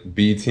like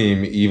B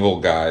team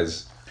evil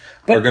guys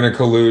are going to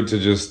collude to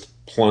just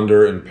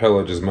plunder and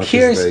pillage as much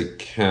as they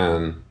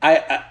can.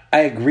 I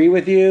agree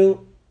with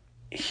you.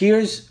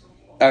 Okay, so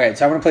I'm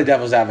going to play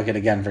devil's advocate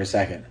again for a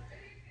second.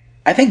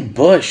 I think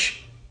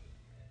Bush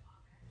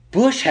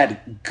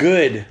had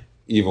good.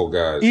 Evil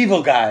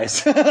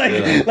guys.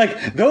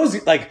 like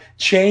those, like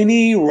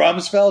Cheney,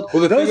 Rumsfeld.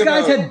 Well, those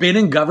guys had been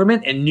in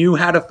government and knew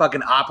how to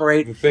fucking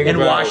operate in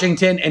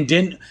Washington and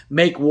didn't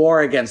make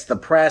war against the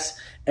press,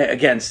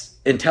 against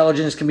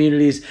intelligence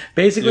communities.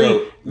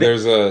 Basically,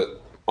 there's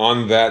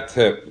on that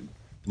tip,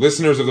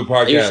 listeners of the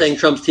podcast. You're saying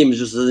Trump's team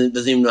doesn't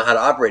even know how to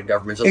operate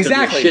government, so it's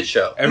going to be a shit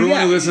show.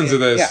 Everyone who listens to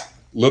this.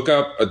 Look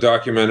up a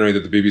documentary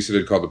that the BBC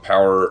did called The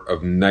Power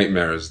of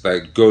Nightmares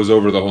that goes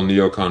over the whole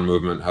neocon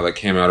movement, how that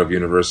came out of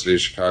University of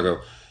Chicago.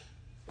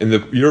 And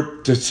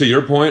to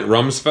your point,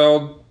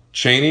 Rumsfeld,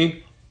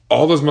 Cheney,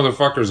 all those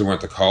motherfuckers that went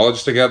to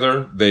college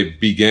together, they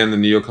began the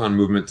neocon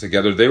movement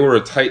together. They were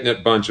a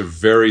tight-knit bunch of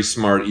very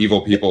smart,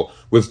 evil people.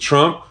 With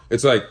Trump,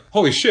 it's like,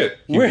 holy shit,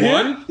 he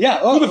won? Yeah.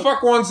 Who the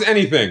fuck wants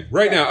anything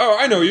right now? Oh,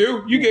 I know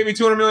you. You gave me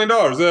 $200 million.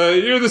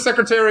 You're the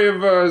Secretary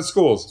of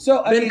Schools.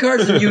 So Ben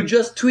Carson, you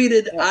just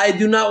tweeted, I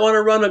do not want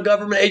to run a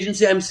government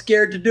agency. I'm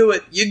scared to do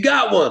it. You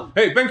got one.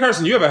 Hey, Ben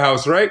Carson, you have a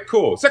house, right?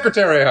 Cool.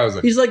 Secretary of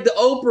Housing. He's like the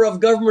Oprah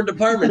of government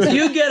departments.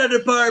 You get a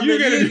department.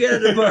 You get a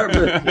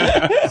department.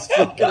 It's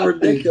fucking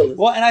ridiculous.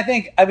 Well, and I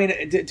think,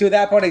 to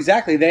that point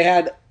exactly,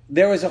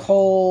 there was a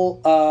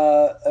whole...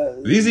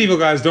 These evil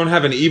guys don't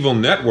have an evil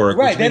network,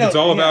 which means it's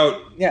all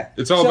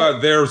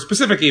about their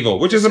specific evil,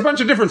 which is a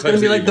bunch of different types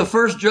of evil. It's going to be like the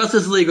first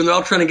Justice League when they're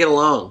all trying to get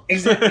along.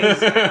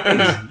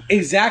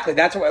 Exactly.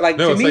 That's what,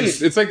 to me...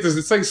 It's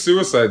like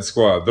Suicide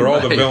Squad. They're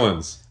all the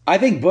villains. I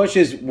think Bush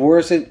is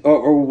worse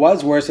or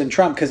was worse than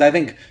Trump, because I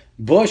think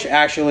Bush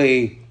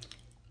actually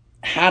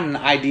had an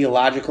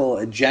ideological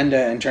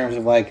agenda in terms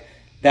of like,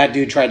 that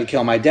dude tried to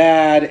kill my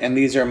dad, and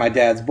these are my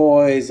dad's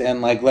boys,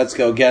 and like, let's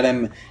go get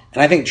him.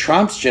 And I think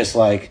Trump's just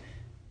like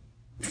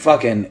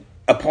fucking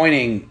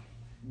appointing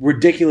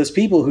ridiculous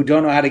people who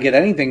don't know how to get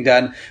anything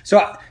done.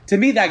 So to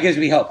me, that gives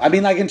me hope. I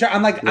mean, like,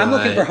 I'm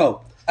looking for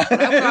hope.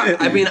 I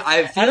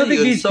don't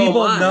think these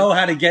people know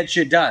how to get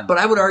shit done. But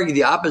I would argue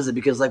the opposite,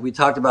 because like we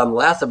talked about in the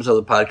last episode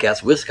of the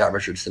podcast with Scott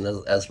Richardson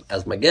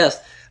as my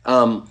guest,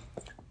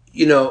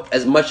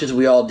 as much as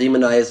we all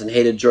demonized and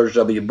hated George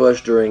W.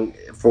 Bush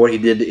for what he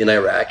did in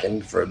Iraq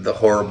and for the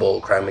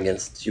horrible crime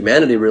against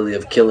humanity, really,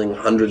 of killing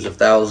hundreds of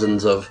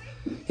thousands of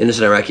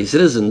innocent Iraqi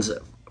citizens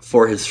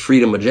for his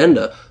freedom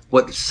agenda,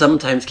 what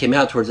sometimes came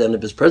out towards the end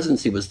of his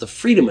presidency was the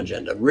freedom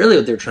agenda. Really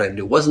what they were trying to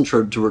do wasn't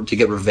to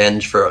get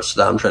revenge for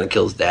Saddam trying to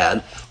kill his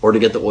dad or to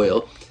get the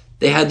oil.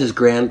 They had this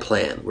grand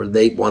plan where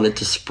they wanted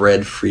to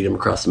spread freedom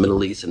across the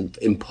Middle East and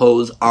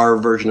impose our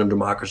version of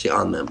democracy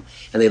on them.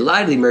 And they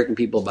lied to the American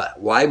people about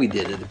why we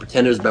did it. They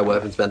pretended it was about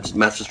weapons of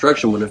mass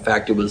destruction, when in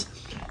fact it was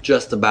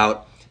just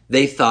about,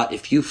 they thought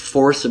if you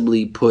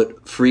forcibly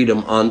put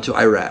freedom onto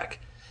Iraq,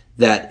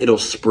 that it'll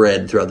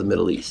spread throughout the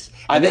Middle East.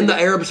 And then the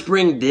Arab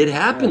Spring did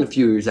happen a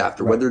few years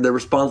after, whether they're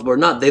responsible or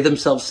not. They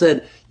themselves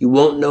said, you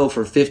won't know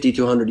for 50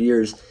 to 100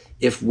 years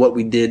if what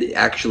we did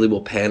actually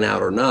will pan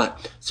out or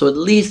not. So at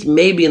least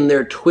maybe in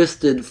their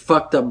twisted,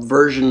 fucked up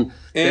version...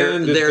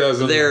 And it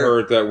doesn't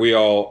hurt that we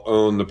all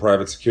own the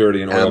private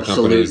security and oil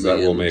companies that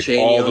will make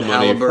all the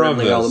money from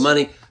this. All the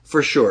money,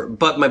 for sure.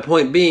 But my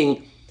point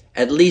being,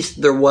 at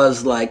least there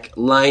was like,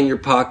 line your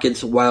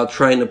pockets while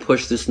trying to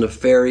push this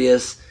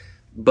nefarious,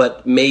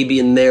 but maybe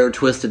in their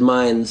twisted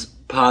minds,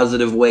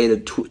 positive way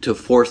to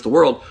force the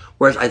world.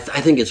 Whereas I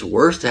think it's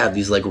worse to have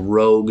these like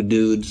rogue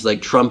dudes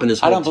like Trump and his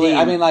whole team.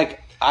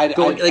 I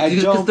don't believe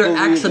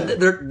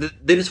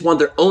they just want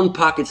their own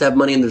pockets to have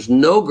money, and there's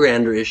no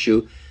grander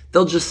issue.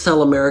 They'll just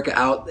sell America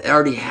out. They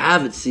already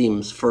have, it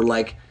seems, for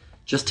like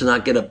just to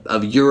not get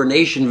a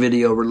urination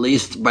video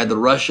released by the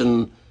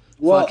Russian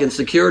fucking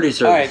security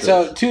services.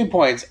 All right, so 2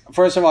 points.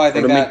 First of all, I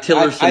think make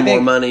Tillerson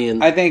more money.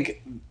 I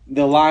think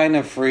the line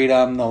of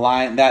freedom, the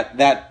line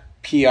that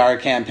PR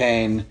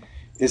campaign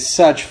is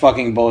such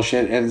fucking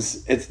bullshit, and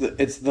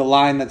it's the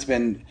line that's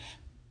been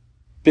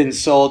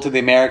sold to the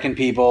American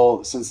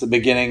people since the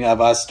beginning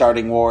of us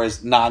starting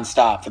wars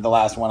nonstop for the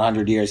last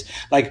 100 years.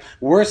 Like,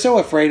 we're so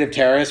afraid of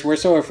terrorists. We're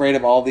so afraid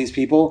of all these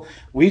people.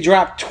 We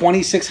dropped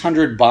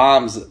 2,600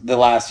 bombs the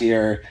last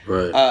year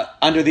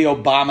under the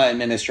Obama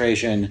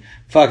administration.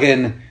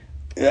 Fucking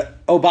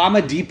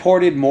Obama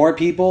deported more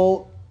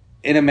people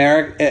in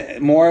America,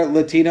 more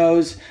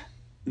Latinos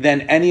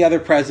than any other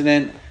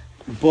president.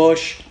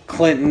 Bush,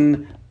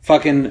 Clinton,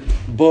 fucking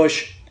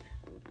Bush,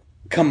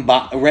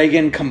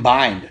 Reagan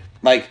combined.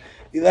 Like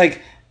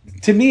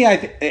to me,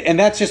 and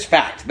that's just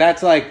fact.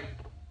 That's like,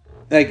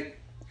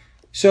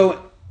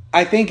 so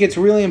I think it's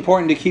really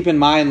important to keep in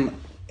mind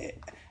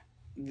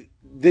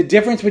the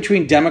difference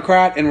between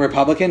Democrat and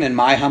Republican, in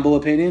my humble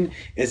opinion,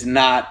 is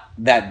not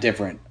that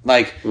different.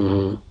 Like,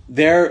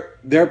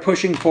 they're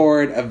pushing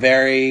forward a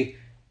very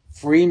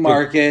free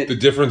market. The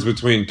difference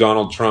between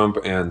Donald Trump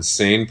and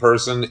sane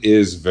person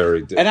is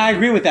very different. And I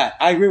agree with that.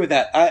 I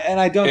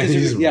don't disagree.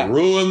 He's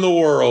ruling the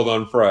world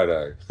on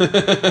Friday.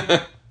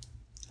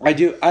 I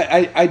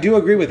do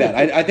agree with that.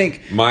 I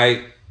think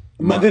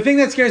the thing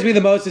that scares me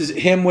the most is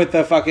him with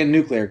the fucking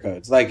nuclear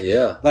codes. Like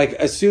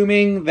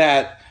assuming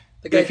that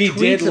if he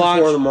did launch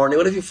at 4 in the morning,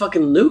 what if he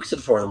fucking nukes at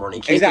 4 in the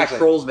morning? He can't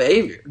control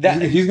behavior.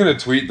 He's gonna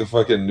tweet the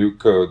fucking nuke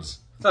codes.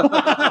 Oh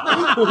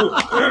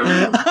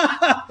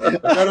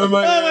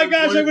my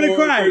gosh, I'm gonna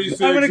cry.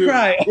 I'm gonna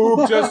cry.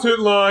 Oop, just hit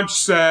launch,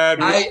 sad.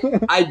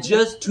 I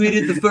just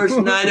tweeted the first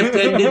 9 of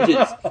 10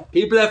 digits.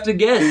 People have to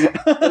guess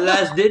the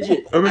last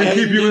digit. I'm gonna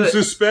keep you in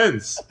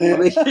suspense.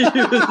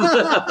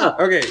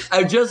 Okay.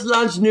 I just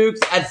launched nukes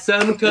at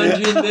some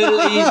country in the Middle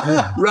East.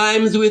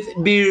 Rhymes with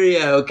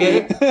Beria,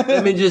 okay?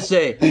 Let me just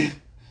say.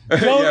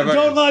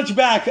 Don't launch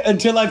back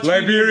until I've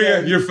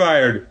Liberia, you're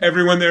fired.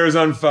 Everyone there is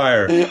on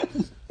fire.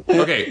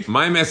 Okay,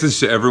 my message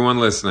to everyone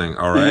listening,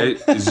 all right,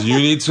 is you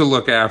need to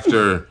look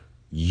after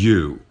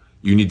you.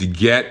 You need to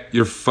get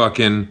your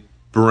fucking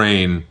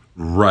brain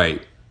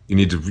right. You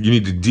need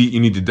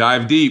to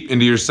dive deep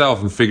into yourself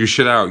and figure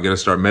shit out. You got to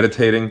start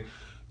meditating.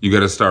 You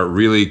got to start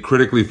really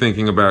critically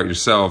thinking about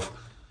yourself.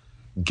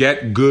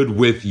 Get good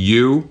with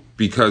you,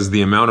 because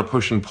the amount of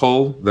push and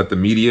pull that the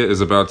media is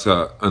about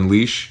to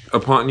unleash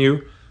upon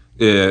you,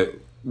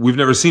 we've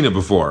never seen it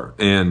before,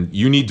 and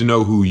you need to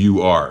know who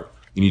you are.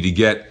 You need to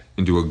get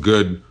into a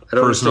good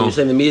personal. You're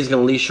saying the media's going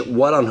to unleash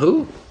what on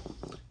who?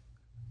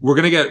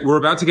 We're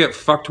about to get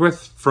fucked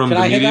with from Can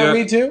the I media. Can I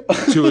hit that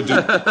weed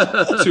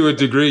too? To a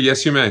degree.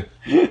 Yes, you may.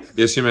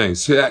 Yes, you may.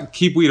 So,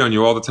 keep weed on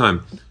you all the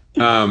time.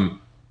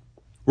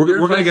 We're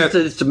going to get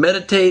to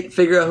meditate,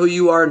 figure out who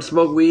you are, and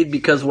smoke weed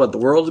because what? The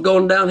world's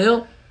going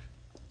downhill.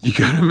 You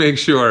got to make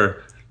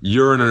sure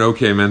you're in an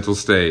okay mental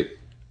state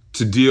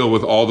to deal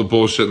with all the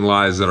bullshit and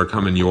lies that are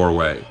coming your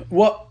way.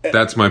 Well,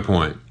 that's my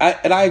point.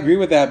 I agree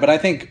with that, but I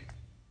think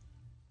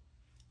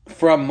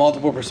from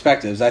multiple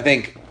perspectives, I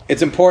think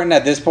it's important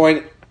at this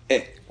point.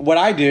 What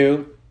I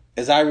do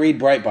is I read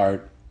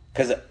Breitbart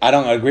because I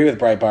don't agree with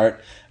Breitbart,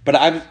 but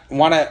I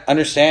want to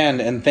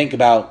understand and think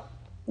about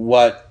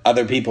what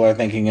other people are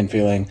thinking and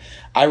feeling.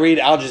 I read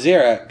Al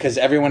Jazeera because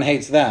everyone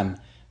hates them.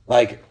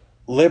 Like,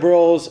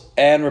 liberals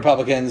and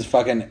Republicans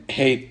fucking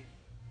hate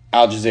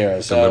Al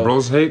Jazeera. So the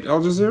liberals hate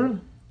Al Jazeera?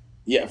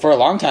 Yeah, for a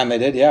long time they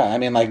did, yeah. I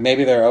mean, like,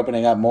 maybe they're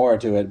opening up more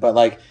to it. But,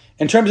 like,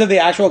 in terms of the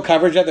actual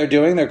coverage that they're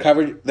doing,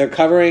 they're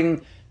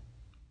covering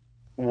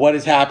what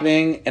is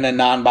happening in a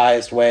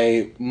non-biased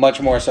way,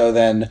 much more so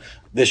than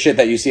the shit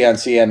that you see on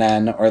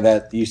CNN or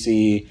that you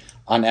see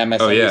on MSNBC.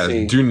 Oh,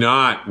 yeah. Do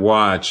not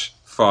watch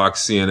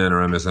Fox, CNN,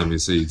 or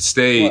MSNBC.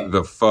 Stay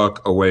the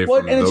fuck away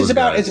from and those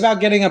guys. It's about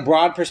getting a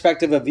broad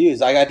perspective of views.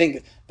 Like, I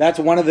think that's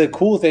one of the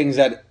cool things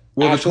that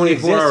actually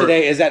exists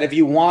today is that if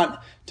you want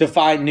to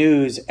find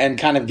news and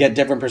kind of get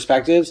different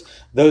perspectives,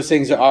 those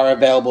things are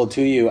available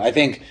to you. I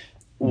think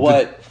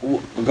go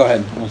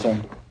ahead. I'm sorry.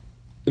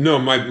 No,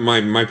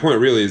 my point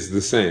really is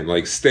the same.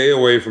 Like, stay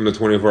away from the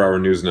 24-hour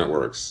news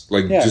networks.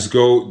 Like, just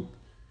go,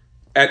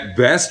 at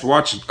best,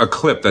 watch a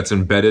clip that's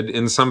embedded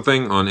in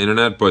something on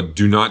internet, but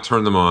do not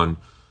turn them on.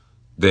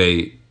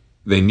 They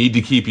need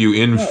to keep you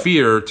in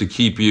fear to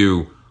keep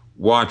you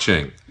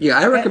watching. Yeah,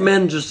 I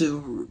recommend just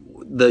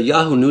the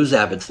Yahoo News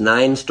app. It's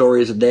 9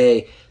 stories a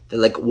day. They're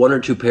like 1 or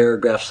 2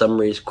 paragraph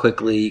summaries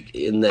quickly.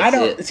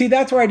 See,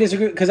 that's where I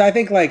disagree, because I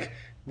think, like,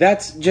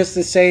 that's just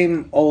the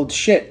same old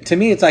shit. To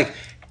me, it's like,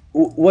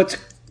 what's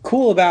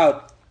cool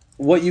about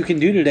what you can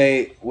do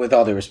today, with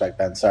all due respect,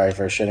 Ben, sorry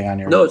for shitting on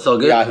your it's all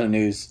good. Yahoo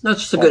News. No,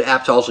 it's just a good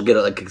app to also get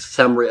a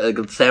summary, like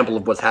a sample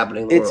of what's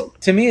happening in the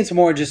world. To me, it's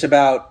more just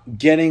about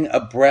getting a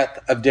breadth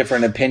of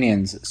different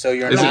opinions. So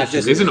you're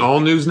Isn't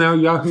all news now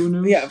Yahoo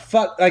News? Yeah,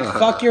 fuck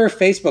your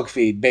Facebook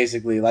feed,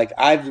 basically. Like,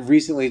 I've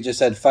recently just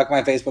said fuck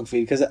my Facebook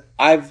feed because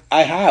I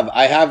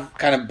have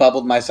kind of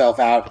bubbled myself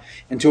out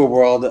into a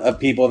world of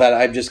people that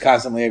I'm just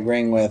constantly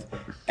agreeing with.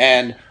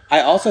 And I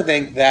also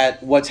think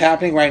that what's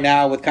happening right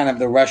now with kind of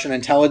the Russian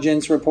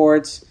intelligence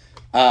reports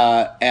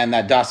and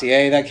that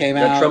dossier that came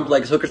out. Trump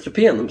likes hookers to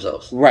pee on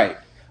themselves. Right.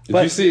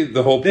 Did you see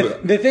the whole...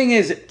 The thing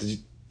is...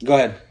 Go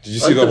ahead. Did you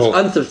see the whole...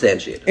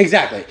 Unsubstantiated.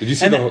 Exactly. Did you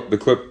see the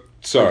clip?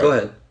 Sorry. Go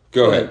ahead.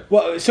 Go ahead.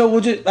 Well, so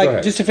we'll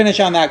just to finish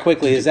on that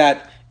quickly is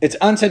that it's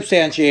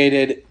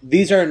unsubstantiated.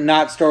 These are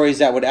not stories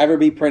that would ever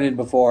be printed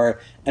before.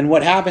 And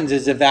what happens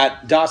is if in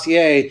that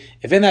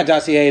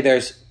dossier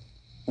there's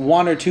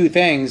one or two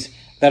things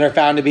that are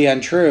found to be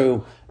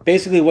untrue,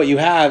 basically what you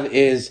have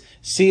is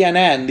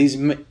CNN, these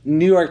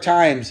New York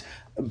Times,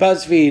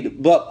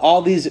 BuzzFeed,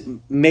 all these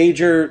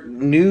major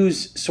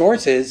news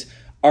sources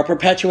are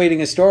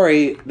perpetuating a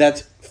story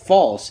that's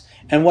false.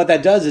 And what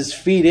that does is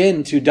feed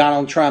into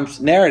Donald Trump's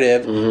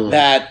narrative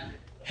that,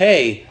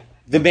 hey,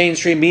 the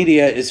mainstream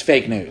media is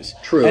fake news.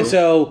 True. And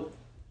so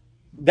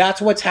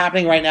that's what's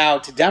happening right now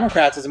to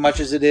Democrats as much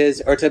as it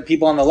is, or to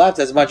people on the left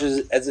as much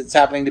as it's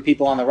happening to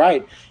people on the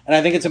right. And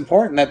I think it's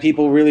important that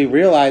people really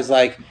realize,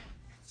 like,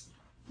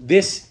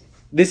 this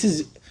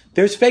is...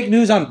 There's fake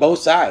news on both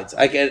sides,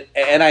 like,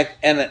 and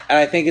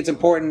I think it's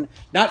important,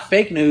 not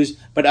fake news,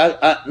 but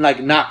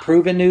like not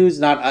proven news,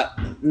 not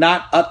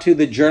up to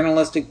the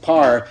journalistic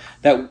par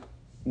that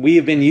we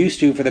have been used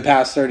to for the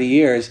past 30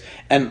 years,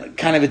 and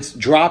kind of it's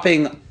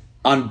dropping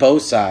on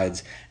both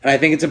sides. And I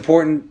think it's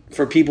important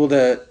for people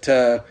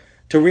to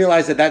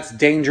realize that that's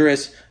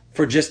dangerous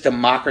for just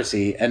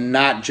democracy, and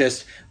not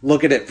just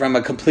look at it from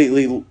a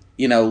completely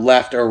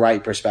left or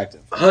right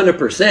perspective.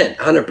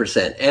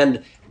 100%.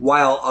 And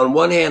while on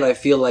one hand I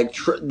feel like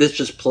this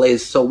just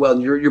plays so well,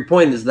 your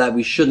point is that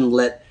we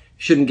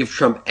shouldn't give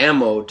Trump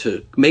ammo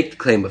to make the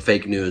claim of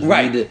fake news.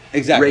 Right. We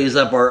need to raise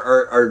up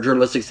our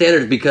journalistic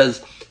standards,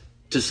 because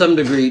to some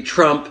degree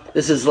Trump,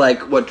 this is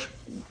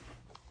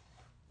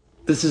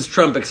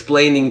Trump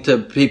explaining to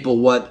people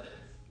what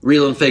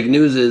real and fake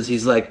news is.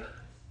 He's like,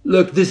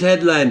 look, this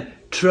headline,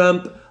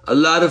 Trump, a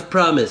lot of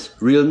promise,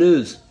 real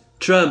news.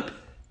 Trump,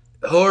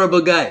 horrible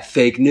guy,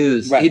 fake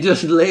news. Right. He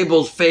just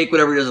labels fake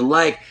whatever he doesn't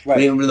like.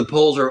 Right. When the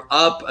polls are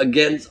up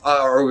against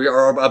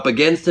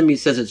him, he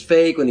says it's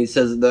fake. When he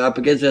says they're up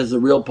against him, it has the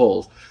real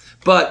polls.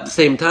 But at the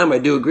same time, I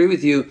do agree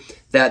with you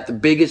that the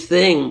biggest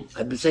thing,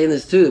 I've been saying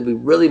this too, that we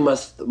really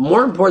must,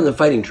 more important than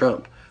fighting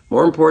Trump,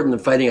 more important than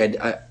fighting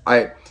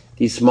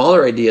these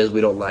smaller ideas we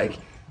don't like,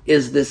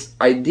 is this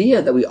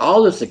idea that we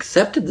all just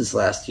accepted this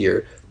last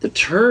year, the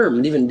term,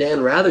 and even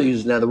Dan Rather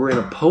uses now, that we're in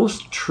a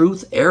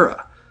post-truth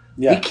era.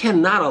 Yeah. We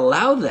cannot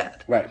allow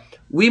that. Right.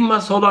 We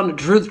must hold on to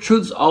truth.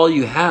 Truth's all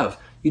you have.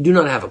 You do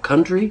not have a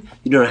country.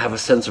 You do not have a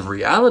sense of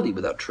reality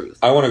without truth.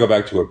 I want to go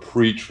back to a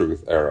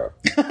pre-truth era.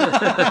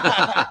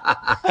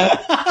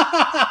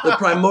 The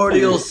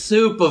primordial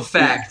soup of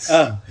facts.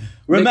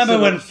 Remember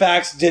when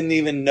facts didn't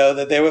even know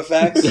that they were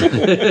facts?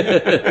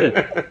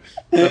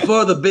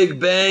 Before the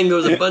Big Bang, there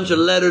was a bunch of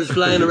letters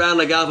flying around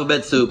like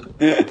alphabet soup.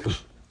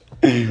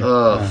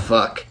 Oh,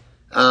 fuck.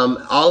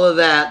 All of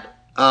that,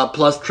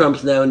 plus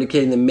Trump's now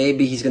indicating that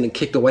maybe he's going to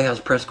kick the White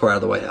House press corps out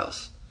of the White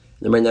House.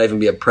 There might not even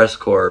be a press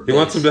corps base. He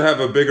wants him to have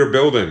a bigger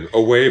building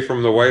away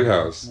from the White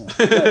House.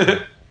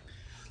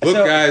 Look,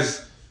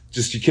 guys,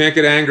 just you can't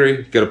get angry.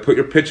 You got to put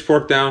your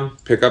pitchfork down,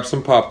 pick up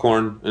some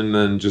popcorn, and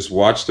then just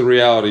watch the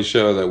reality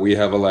show that we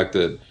have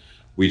elected.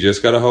 We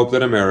just got to hope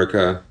that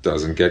America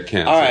doesn't get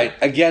canceled. All right,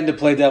 again, to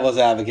play devil's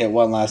advocate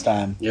one last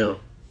time. Yeah.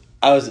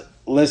 I was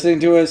listening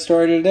to a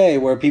story today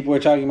where people were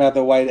talking about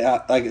the White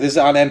House, like this is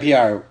on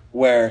NPR,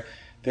 where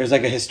there's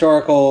like a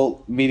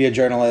historical media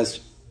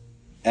journalist,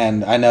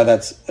 and I know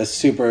that's a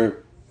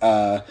super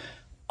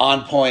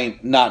on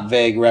point, not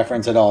vague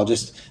reference at all.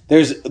 Just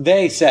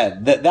they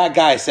said that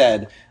guy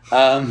said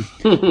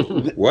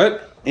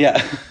what?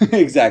 Yeah,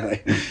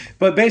 exactly.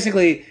 But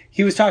basically,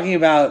 he was talking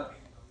about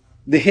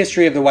the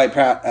history of the White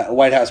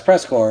House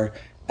press corps,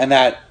 and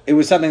that it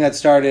was something that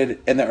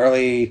started in the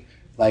early,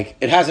 like,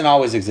 it hasn't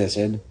always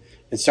existed.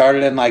 It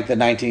started in like the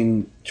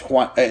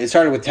 1920s. It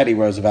started with Teddy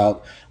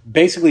Roosevelt.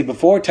 Basically,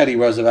 before Teddy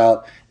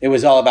Roosevelt, it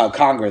was all about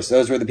Congress.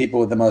 Those were the people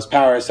with the most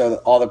power, so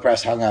all the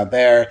press hung out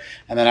there.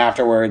 And then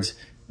afterwards,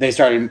 they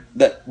started.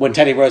 When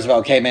Teddy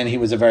Roosevelt came in, he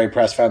was a very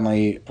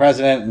press-friendly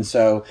president, and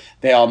so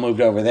they all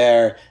moved over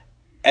there.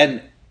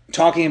 And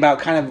talking about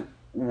kind of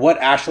what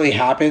actually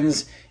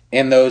happens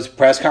in those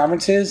press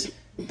conferences,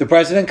 the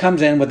president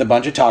comes in with a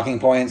bunch of talking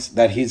points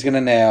that he's going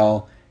to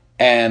nail,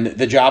 and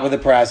the job of the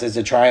press is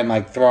to try and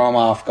like throw him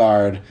off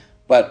guard,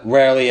 but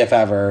rarely, if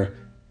ever,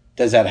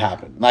 does that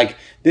happen. Like,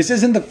 this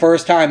isn't the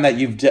first time that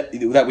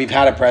we've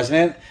had a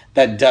president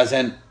that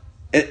doesn't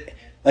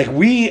like,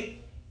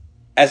 we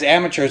as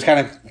amateurs kind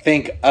of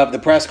think of the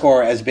press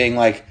corps as being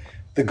like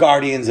the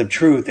guardians of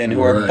truth and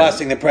who are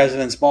busting the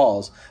president's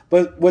balls.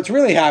 But what's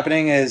really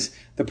happening is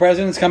the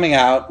president's coming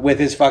out with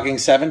his fucking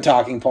 7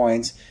 talking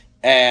points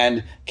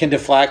and can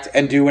deflect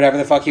and do whatever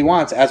the fuck he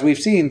wants, as we've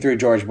seen through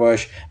George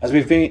Bush, as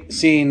we've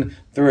seen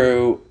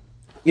through,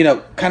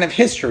 kind of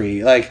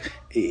history. Like,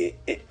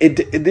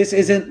 this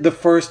isn't the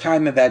first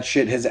time that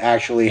shit has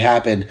actually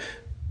happened.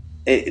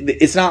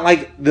 It's not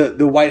like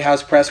the White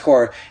House press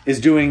corps is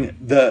doing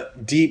the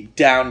deep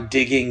down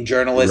digging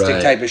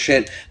journalistic type of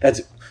shit that's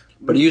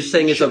But are you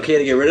saying it's okay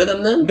to get rid of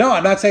them then? No,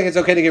 I'm not saying it's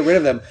okay to get rid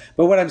of them.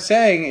 But what I'm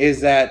saying is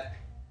that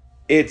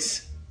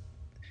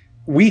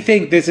we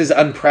think this is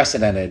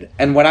unprecedented.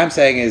 And what I'm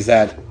saying is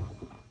that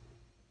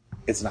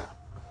it's not.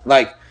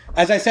 Like,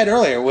 as I said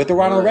earlier, with the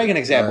Ronald Reagan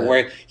example,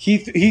 where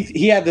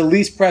he had the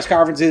least press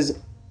conferences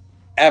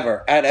ever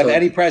of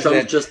any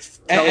president. Trump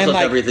just tells us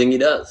everything he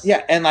does.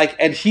 Yeah,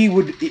 and he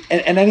would,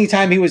 and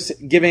anytime he was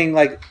giving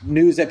like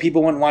news that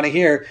people wouldn't want to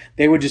hear,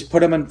 they would just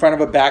put him in front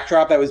of a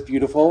backdrop that was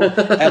beautiful,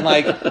 and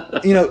like,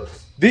 you know,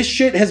 this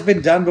shit has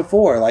been done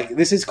before. Like,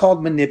 this is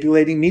called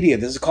manipulating media.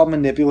 This is called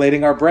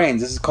manipulating our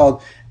brains. This is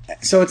called.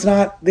 So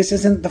this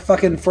isn't the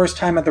fucking first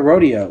time at the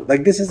rodeo.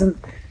 Like, this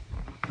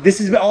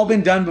has all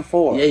been done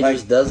before. Yeah, he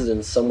just does it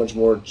in so much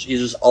more. He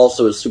just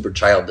also is super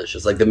childish.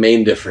 It's like the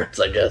main difference,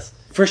 I guess.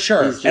 For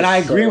sure. And I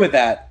agree with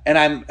that. And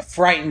I'm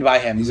frightened by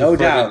him, no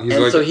doubt.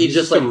 And so he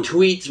just like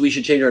tweets, we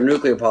should change our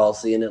nuclear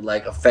policy, and it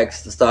like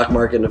affects the stock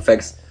market and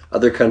affects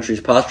other countries'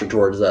 posture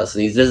towards us.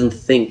 And he doesn't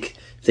think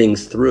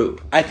things through.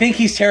 I think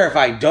he's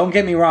terrified. Don't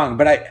get me wrong.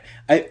 But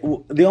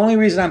the only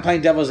reason I'm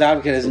playing devil's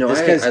advocate is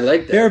because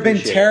there have been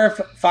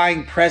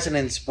terrifying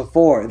presidents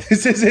before.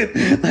 This isn't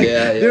like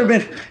there have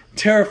been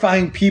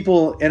terrifying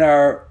people in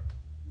our,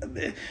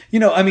 you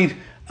know, I mean,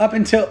 up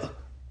until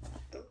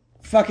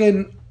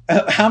fucking,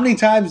 how many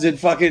times did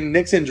fucking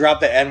Nixon drop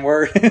the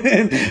N-word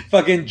and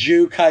fucking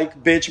Jew,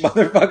 kike, bitch,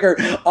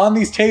 motherfucker on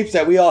these tapes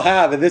that we all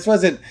have? And this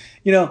wasn't,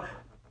 you know,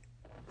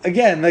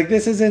 again, like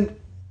this isn't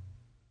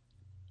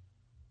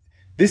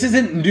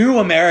new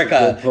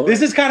America.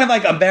 This is kind of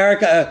like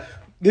America.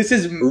 This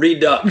is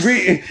Redux.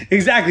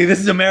 Exactly. This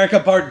is America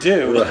Part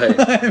 2. Right.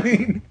 I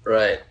mean,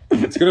 right.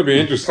 It's going to be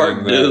interesting.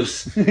 Part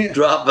deuce.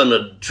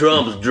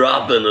 Trump's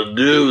dropping a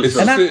deuce.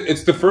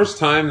 It's the first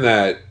time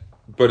that,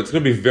 but it's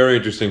going to be very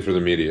interesting for the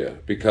media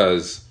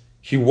because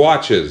he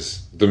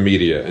watches the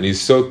media and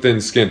he's so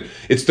thin-skinned.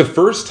 It's the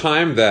first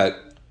time that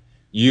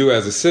you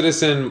as a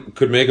citizen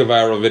could make a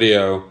viral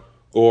video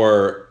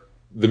or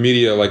the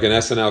media like an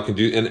SNL can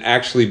do and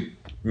actually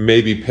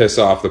maybe piss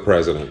off the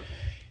president.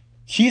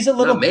 He's a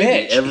little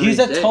bitch. He's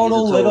a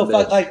total little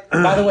fuck. Like,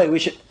 by the way, we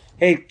should.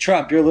 Hey,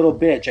 Trump, you're a little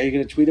bitch. Are you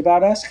going to tweet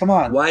about us? Come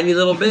on. Whiny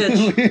little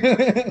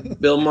bitch.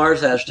 Bill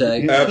Maher's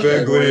hashtag. At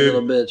Van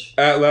little bitch.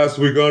 At Last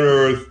Week on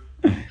Earth.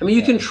 I mean,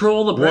 you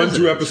control the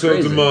president. 1-2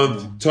 episodes a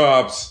month,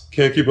 tops.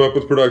 Can't keep up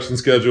with production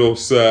schedule.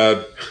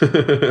 Sad.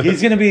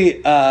 He's going to be.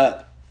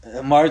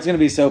 Maher's going to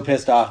be so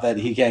pissed off that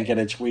he can't get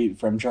a tweet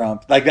from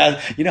Trump. Like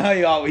that. You know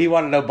how he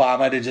wanted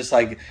Obama to just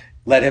like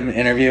let him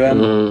interview him?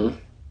 Mm-hmm.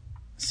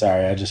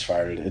 Sorry, I just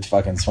farted. It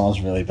fucking smells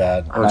really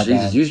bad. Oh,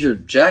 Jesus. Use your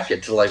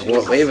jacket to, like,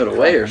 wave it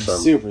away or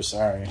something. Super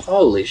sorry.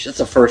 Holy shit. That's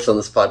a first on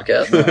this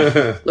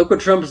podcast. Look what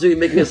Trump's doing,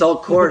 making us all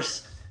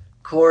coarse,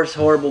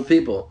 horrible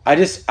people. I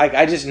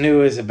just knew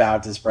it was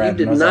about to spread.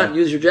 You did not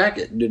use your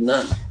jacket. You did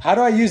not. How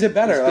do I use it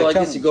better? I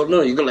guess you go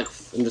like,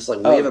 and just, like,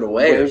 wave it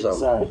away or something.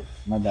 Sorry.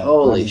 My bad.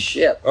 Holy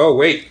shit. Oh,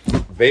 wait.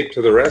 Vape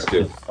to the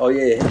rescue. Oh,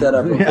 yeah. Hit that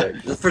up real quick.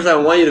 This is the first time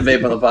I want you to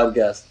vape on the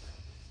podcast.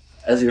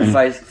 As your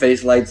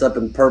face lights up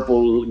in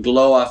purple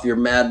glow off your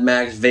Mad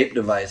Max vape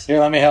device. Here,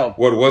 let me help.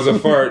 What was a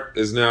fart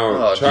is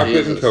now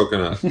chocolate and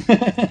coconut.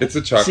 It's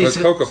a chocolate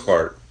coca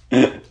fart.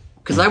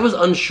 Because I was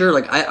unsure.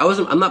 Like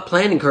I'm not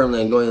planning currently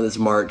on going on this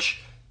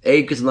march.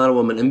 A, because I'm not a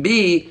woman, and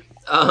B,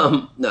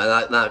 no,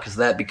 not because of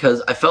that.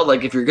 Because I felt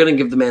like if you're going to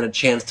give the man a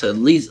chance to at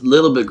least a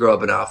little bit grow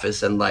up in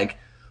office, and like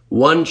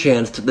one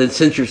chance to, then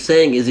since you're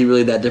saying is he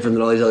really that different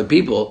than all these other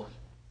people?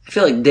 I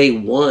feel like day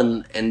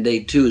 1 and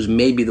day 2 is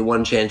maybe the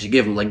one chance you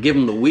give him. Like, give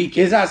him the week.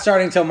 He's not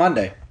starting till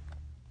Monday.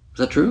 Is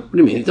that true? What do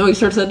you mean? No, he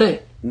starts that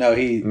day. No,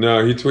 he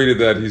tweeted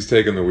that he's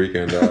taking the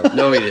weekend off.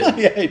 No, he didn't.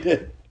 Yeah, he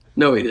did.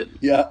 No, he didn't.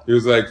 Yeah. He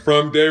was like,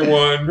 from day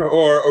 1,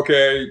 or,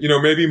 okay,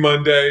 maybe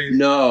Monday.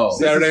 No.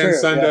 Saturday and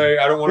Sunday.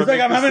 Yeah. I don't want to He's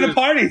like, I'm having a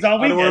party all weekend.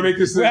 I don't want to make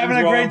this. We're having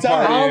a great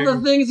time. All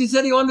the things he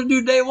said he wanted to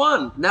do day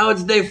 1. Now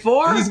it's day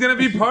 4. He's going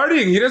to be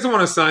partying. He doesn't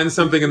want to sign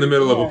something in the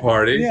middle of a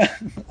party. Yeah.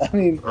 I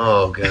mean.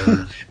 Oh,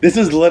 God. This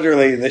is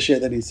literally the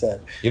shit that he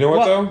said. You know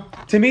what, though?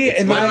 To me,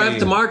 why do I have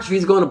to march if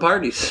he's going to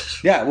parties?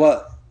 Yeah,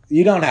 well.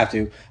 You don't have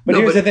to. But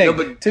here's the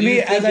thing. To me,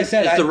 as I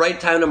said, it's the right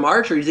time to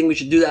march, or do you think we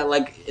should do that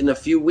like in a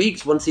few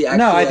weeks once he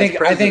actually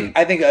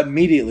I think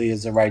immediately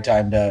is the right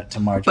time to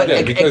march. But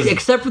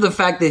except for the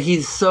fact that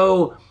he's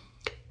so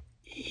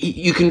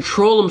you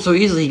control him so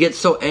easily, he gets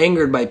so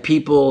angered by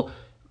people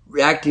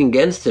reacting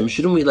against him.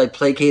 Shouldn't we like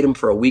placate him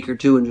for a week or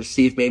two and just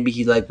see if maybe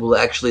he like will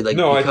actually like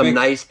become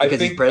nice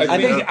because he's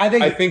president?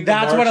 I think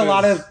that's what a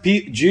lot of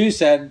Jews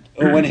said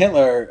when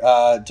Hitler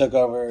took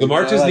over. The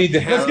marches need to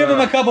happen. Let's give him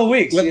a couple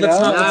weeks.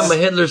 I'm a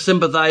Hitler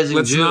sympathizing Jew.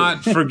 Let's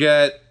not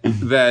forget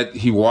that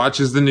he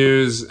watches the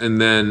news, and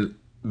then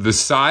the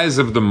size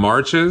of the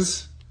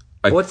marches.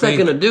 What's that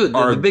going to do?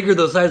 The bigger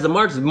the size of the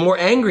marches, the more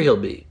angry he'll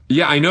be.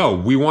 Yeah, I know.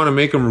 We want to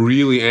make him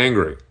really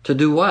angry. To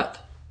do what?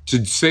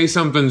 To say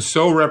something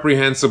so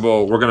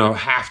reprehensible, we're going to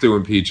have to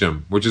impeach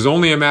him, which is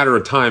only a matter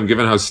of time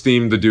given how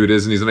steamed the dude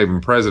is and he's not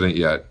even president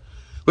yet.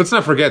 Let's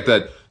not forget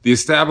that the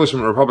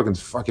establishment Republicans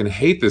fucking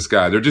hate this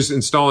guy. They're just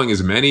installing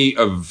as many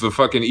of the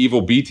fucking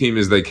evil B team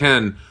as they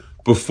can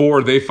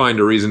before they find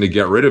a reason to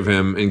get rid of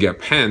him and get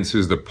Pence,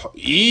 who's the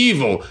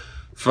evil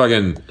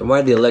fucking... Then why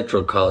did the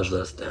Electoral College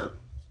let us down?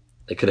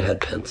 They could have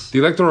had Pence. The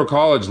Electoral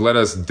College let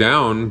us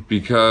down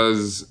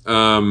because...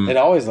 it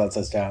always lets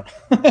us down.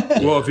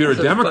 Well, if you're a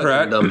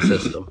Democrat... Dumb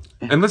system.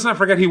 And let's not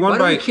forget, he won Why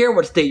by... do we care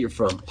what state you're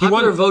from?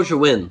 Popular vote should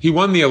win. He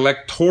won the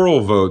electoral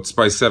votes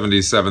by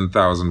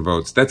 77,000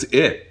 votes. That's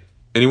it.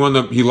 And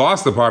he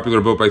lost the popular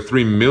vote by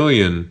 3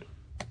 million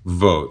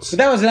votes. But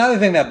that was another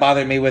thing that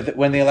bothered me with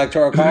when the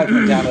Electoral College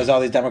went down, was all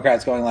these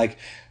Democrats going like,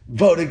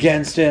 vote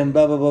against him,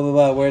 blah, blah, blah, blah,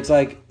 blah, where it's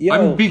like, yo...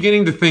 I'm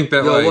beginning to think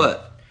that,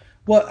 what?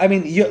 Well, I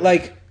mean, you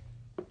like...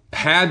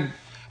 Had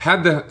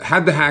the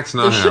hacks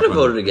not They should have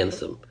voted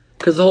against him.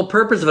 Because the whole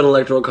purpose of an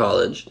electoral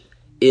college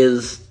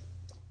is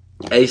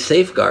a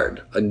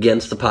safeguard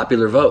against the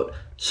popular vote.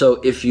 So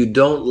if you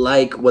don't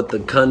like what the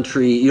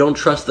country, you don't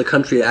trust the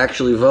country to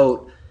actually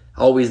vote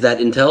always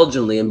that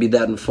intelligently and be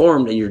that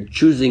informed, and you're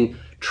choosing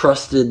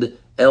trusted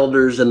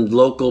elders and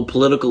local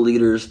political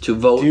leaders to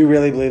vote. Do you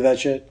really believe that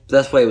shit?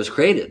 That's why it was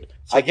created.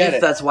 So I get if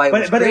it. That's why it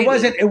was but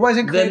created. it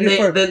wasn't created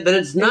for... Then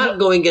it's not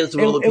going against the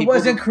will of the people. It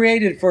wasn't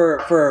created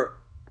for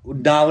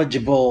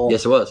knowledgeable...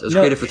 Yes, it was. It was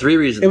created for 3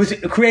 reasons. It was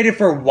created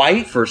for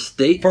white... For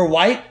state... For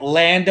white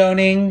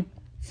landowning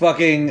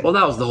fucking... Well,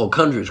 that was the whole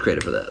country was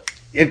created for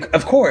that.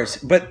 Of course.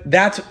 But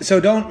that's...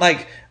 So don't,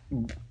 like,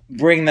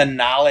 bring the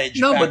knowledge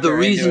No, but the factor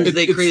reasons into it.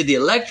 they created the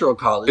electoral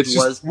college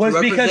was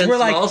because we're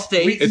like... small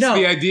states. It's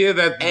the idea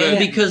that... And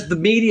because the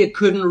media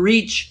couldn't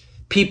reach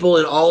people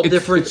in all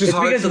different parts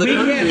because of the we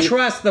country. can't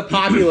trust the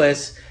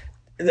populace...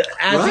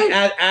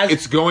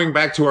 It's going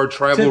back to our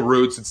tribal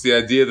roots. It's the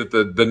idea that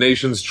the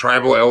nation's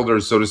tribal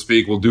elders, so to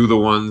speak, will do the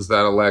ones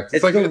that elect.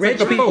 It's like the rich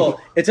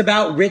people. It's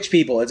about rich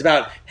people. It's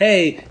about,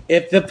 hey,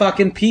 if the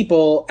fucking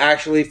people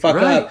actually fuck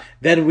up,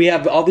 then we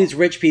have all these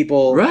rich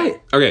people.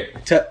 Right. Okay.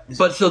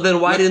 But so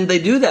then why didn't they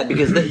do that?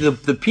 Because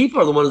the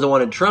people are the ones that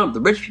wanted Trump.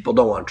 The rich people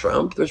don't want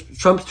Trump.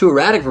 Trump's too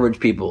erratic for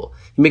rich people.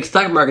 He makes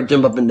stock market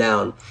jump up and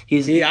down.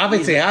 He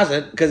obviously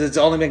hasn't, because it's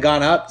only been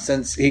gone up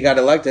since he got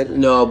elected.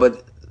 No,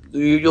 but...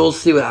 You'll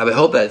see what I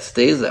hope that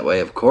stays that way,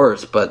 of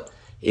course. But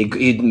he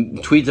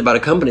tweets about a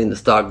company and the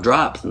stock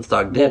drops and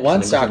stock dips. Well,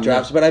 one stock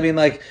drops, but I mean,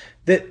 like,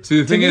 the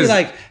thing is,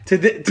 like, to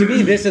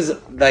me, this is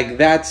like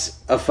that's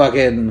a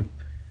fucking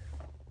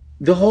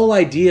the whole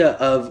idea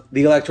of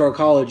the Electoral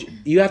College.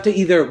 You have to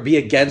either be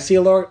against the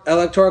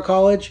Electoral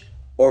College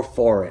or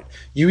for it.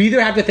 You either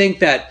have to think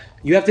that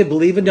you have to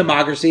believe in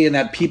democracy and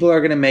that people are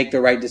going to make the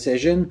right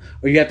decision,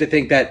 or you have to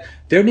think that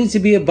there needs to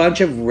be a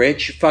bunch of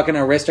rich fucking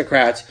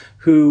aristocrats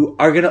who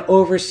are going to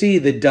oversee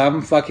the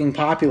dumb fucking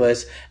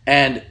populace,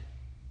 and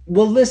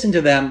we'll listen to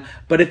them,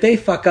 but if they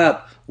fuck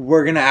up,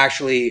 we're going to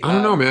actually... I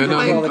don't know, man.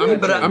 I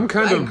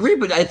agree,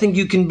 but I think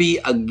you can be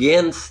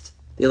against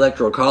the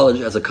Electoral College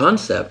as a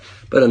concept,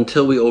 but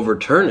until we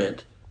overturn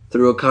it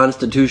through a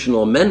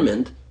constitutional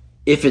amendment...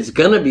 If it's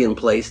going to be in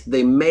place,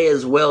 they may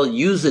as well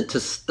use it to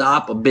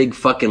stop a big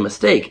fucking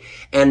mistake.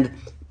 And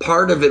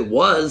part of it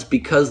was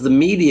because the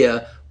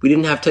media, we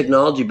didn't have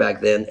technology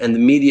back then, and the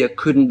media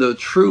the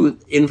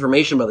truth,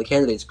 information about the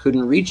candidates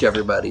couldn't reach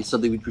everybody, so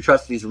we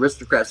trust these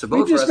aristocrats to vote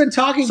for us. We've just been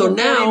talking for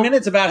 40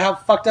 minutes about how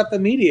fucked up the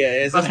media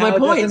is. That's my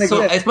point.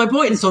 That's my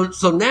point.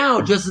 So now,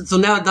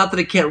 not that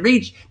it can't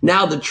reach,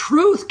 now the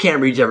truth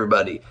can't reach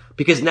everybody.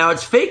 Because now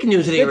it's fake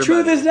news hitting everybody.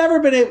 The truth has never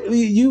been it.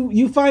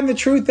 You find the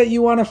truth that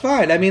you want to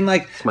find. I mean,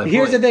 like,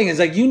 here's the thing: is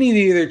like you need to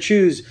either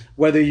choose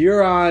whether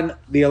you're on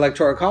the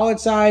Electoral College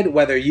side,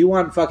 whether you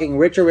want fucking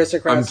rich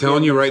aristocrats. I'm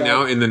telling you right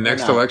now, in the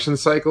next election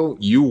cycle,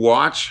 you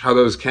watch how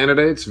those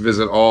candidates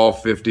visit all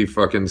 50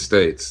 fucking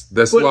states.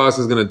 This loss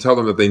is going to tell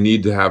them that they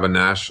need to have a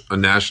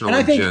national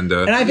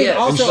agenda. And I think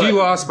also, and she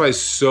lost by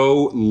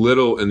so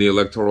little in the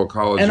Electoral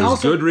College. And There's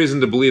also, good reason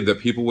to believe that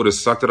people would have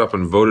sucked it up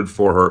and voted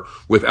for her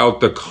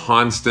without the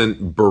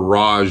constant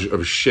barrage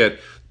of shit,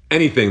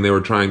 anything they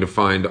were trying to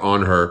find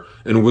on her,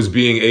 and was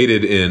being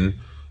aided in,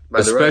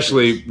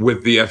 especially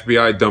with the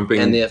FBI dumping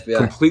and the FBI.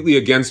 Completely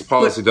against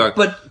policy.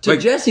 But to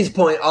Jesse's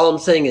point, all I'm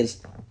saying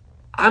is,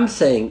 I'm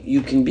saying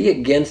you can be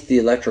against the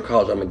Electoral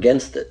College. I'm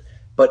against it.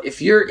 But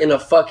if you're in a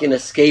fucking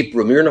escape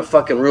room, you're in a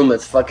fucking room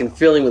that's fucking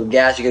filling with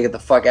gas, you gotta get the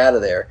fuck out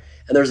of there.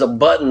 And there's a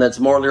button that's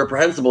morally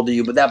reprehensible to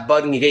you, but that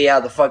button can get you out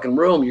of the fucking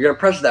room. You're going to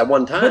press that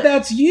one time. But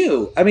that's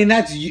you. I mean,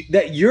 that's you,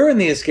 that you're in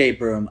the escape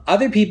room.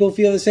 Other people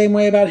feel the same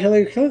way about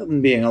Hillary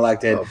Clinton being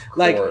elected. Of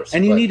course,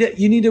 and you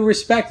need to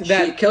respect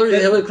that.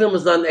 Hillary Clinton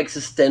was not an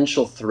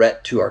existential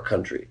threat to our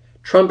country.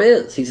 Trump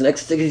is.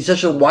 He's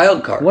such a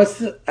wild card. What's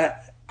the?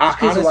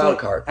 He's a wild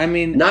card. I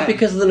mean, not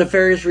because of the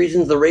nefarious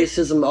reasons, the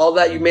racism, all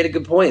that. You made a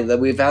good point that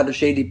we've had the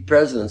shady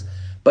presidents.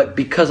 But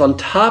because on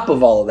top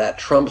of all of that,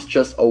 Trump's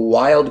just a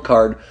wild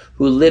card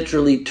who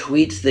literally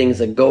tweets things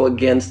that go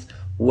against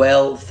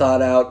well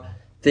thought out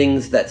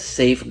things that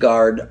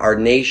safeguard our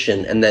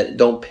nation and that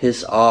don't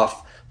piss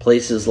off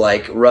places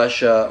like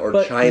Russia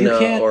or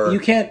China. You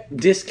can't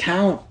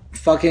discount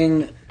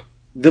fucking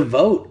the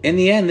vote. In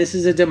the end, this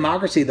is a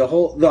democracy.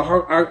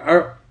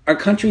 Our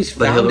country's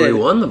founded. But Hillary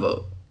won the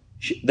vote.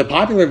 the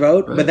popular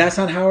vote, but that's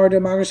not how our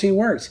democracy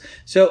works.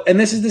 So, and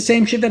this is the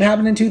same shit that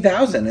happened in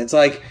 2000. It's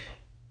like,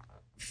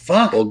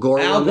 fuck, Al Gore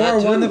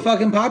won the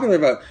fucking popular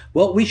vote.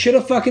 Well, we should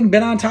have fucking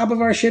been on top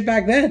of our shit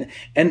back then.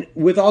 And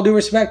with all due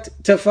respect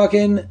to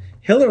fucking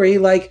Hillary,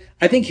 like,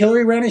 I think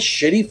Hillary ran a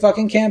shitty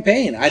fucking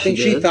campaign. I think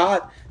she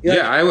thought,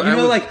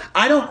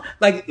 I don't,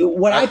 like,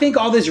 what I think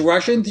all this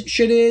Russian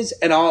shit is,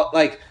 and all,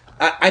 like,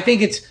 I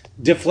think it's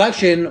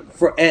deflection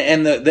for,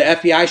 and the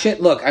FBI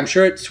shit. Look, I'm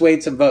sure it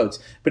swayed some votes,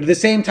 but at the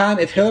same time,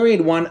 if Hillary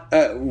had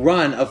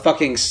run a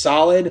fucking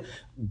solid,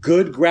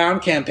 good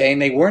ground campaign,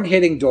 they weren't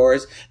hitting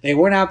doors, they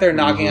weren't out there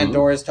knocking on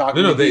doors,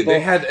 talking to people. They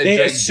had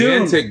a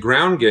gigantic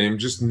ground game,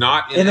 just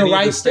not in the any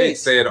right of the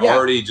states. They had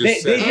already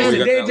just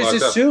they just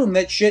assumed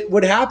that shit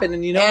would happen,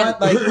 and you know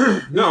what?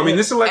 Like, no, I mean,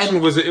 this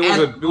election was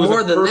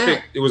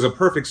a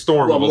perfect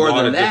storm of a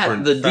lot of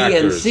different the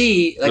factors.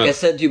 DNC, like I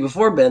said to you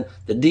before, Ben,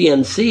 the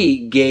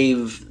DNC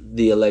gave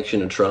the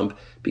election to Trump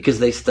because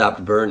they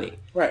stopped Bernie.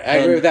 Right, I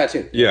agree with that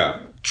too.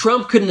 Yeah.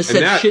 Trump couldn't have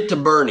said shit to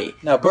Bernie.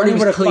 No, Bernie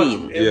was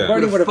clean.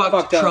 Bernie would have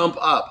fucked Trump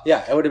up.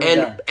 Yeah, it would have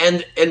been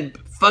done. And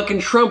fucking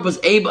Trump was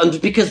able,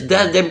 because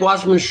Deb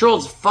Wasserman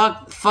Schultz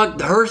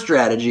fucked her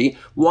strategy,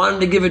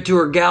 wanted to give it to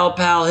her gal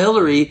pal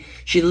Hillary.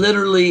 She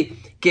literally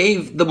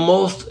gave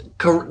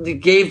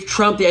gave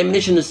Trump the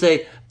ammunition to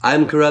say,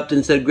 I'm corrupt,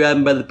 and said grab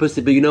him by the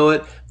pussy, but you know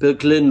what? Bill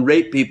Clinton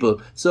raped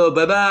people. So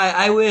bye-bye,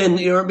 I win.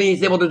 You know what I mean?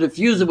 He's able to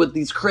diffuse it with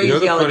these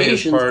crazy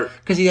allegations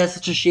because he has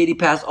such a shady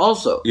past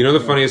also. You know the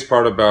funniest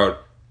part about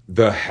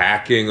the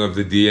hacking of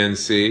the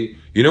DNC?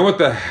 You know what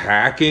the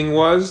hacking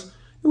was?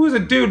 It was a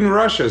dude in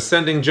Russia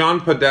sending John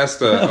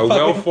Podesta a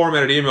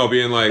well-formatted email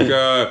being like,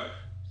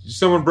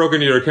 someone broke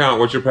into your account.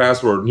 What's your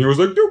password? And he was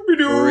like,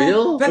 doopy-doo. For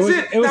real? That's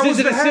it. It was his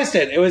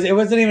assistant. It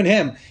wasn't even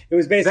him. It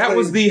was basically... That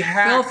was the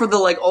hack. Fell for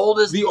the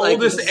oldest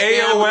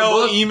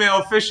AOL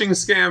email phishing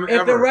scam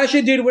ever. If the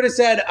Russian dude would have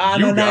said,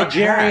 I'm a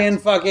Nigerian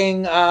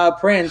fucking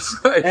prince,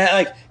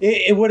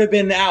 it would have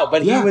been out.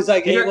 But he was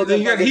like able to...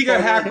 He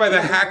got hacked by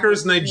the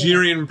hacker's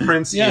Nigerian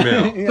prince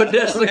email.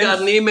 Podesta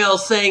got an email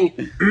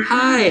saying,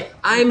 hi,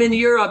 I'm in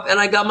Europe and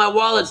I got my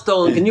wallet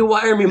stolen. Can you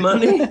wire me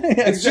money?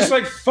 It's just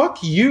like,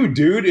 fuck you,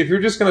 dude. If you're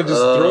just going to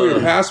just throw your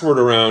password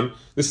around,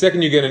 the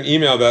second you get an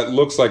email that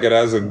looks like it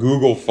has a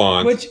Google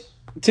font. Which,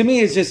 to me,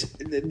 is just,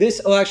 this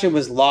election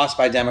was lost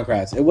by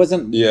Democrats. It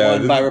wasn't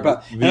won by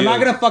Republicans. And I'm not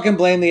going to fucking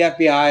blame the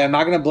FBI. I'm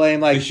not going to blame,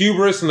 like... The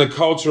hubris and the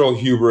cultural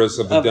hubris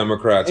of the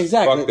Democrats.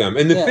 Exactly. Fuck them.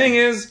 And the thing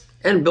is...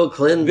 And Bill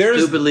Clinton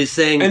stupidly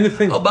saying,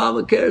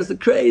 Obamacare is the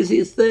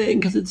craziest thing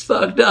because it's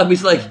fucked up.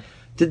 He's like...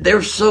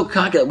 They're so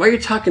cocky. Why are you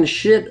talking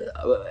shit?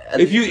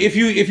 If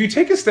you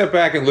take a step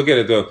back and look at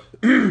it, though,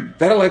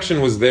 that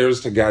election was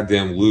theirs to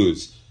goddamn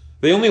lose.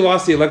 They only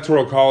lost the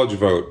Electoral College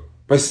vote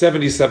by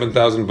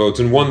 77,000 votes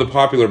and won the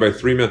popular by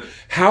 3 million.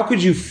 How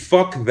could you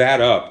fuck that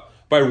up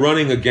by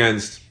running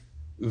against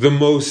the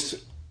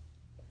most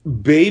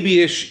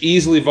babyish,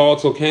 easily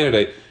volatile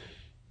candidate?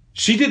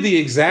 She did the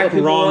exact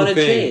wrong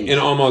thing in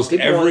almost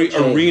every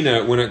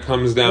arena when it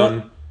comes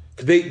down.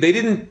 They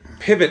didn't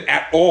pivot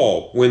at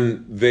all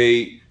when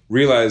they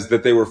realized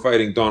that they were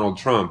fighting Donald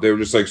Trump. They were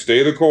just like,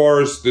 stay the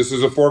course. This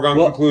is a foregone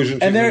conclusion.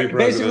 And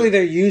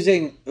they're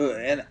using,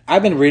 and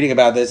I've been reading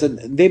about this, and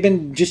they've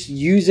been just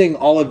using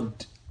all of,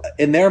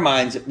 in their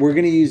minds, we're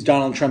going to use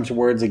Donald Trump's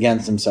words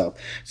against himself.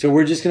 So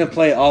we're just going to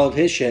play all of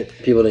his shit.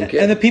 People didn't care.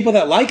 And the people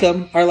that like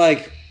him are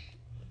like,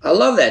 I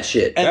love that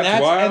shit. And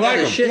that's why I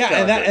like him.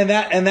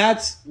 Yeah, and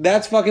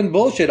that's fucking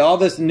bullshit. All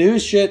this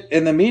news shit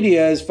in the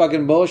media is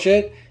fucking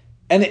bullshit.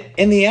 And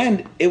in the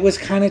end, it was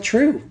kind of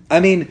true. I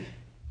mean,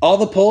 all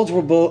the polls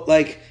were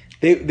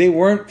they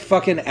weren't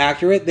fucking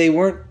accurate. They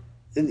weren't,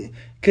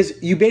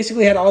 because you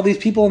basically had all these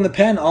people in the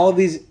pen, all of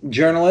these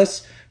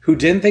journalists who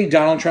didn't think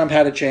Donald Trump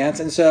had a chance.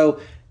 And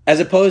so, as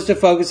opposed to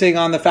focusing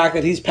on the fact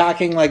that he's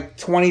packing like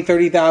 20,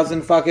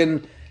 30,000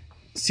 fucking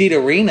seat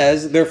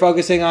arenas, they're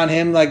focusing on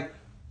him like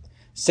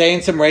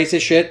saying some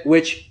racist shit,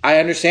 which I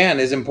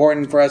understand is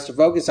important for us to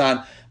focus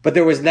on. But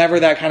there was never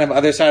that kind of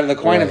other side of the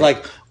coin of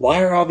like,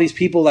 why are all these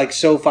people like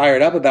so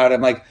fired up about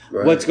him? Like,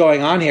 what's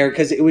going on here?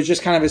 Because it was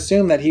just kind of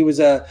assumed that he was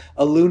a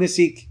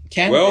lunacy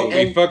candidate. Well,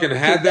 we fucking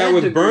had that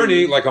with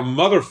Bernie like a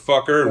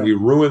motherfucker, and we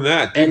ruined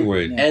that, didn't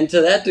we? And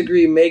to that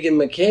degree,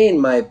 Meghan McCain,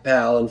 my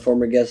pal and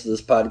former guest of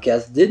this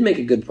podcast, did make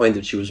a good point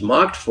that she was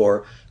mocked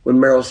for when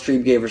Meryl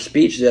Streep gave her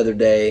speech the other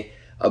day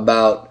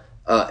about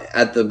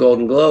at the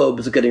Golden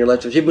Globes getting her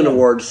Electoral Achievement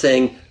Award,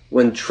 saying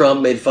when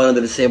Trump made fun of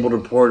the disabled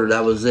reporter,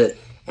 that was it.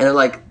 And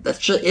like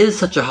that is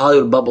such a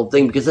Hollywood bubble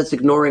thing because that's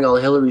ignoring all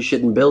Hillary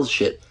shit and Bill's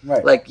shit.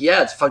 Right. Like,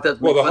 yeah, it's fucked up.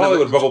 Well, the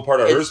Hollywood bubble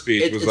part of her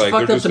speech was like,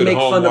 they're just at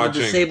home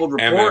watching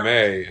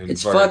MMA.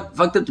 It's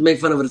fucked up to make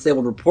fun of a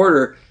disabled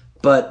reporter,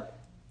 but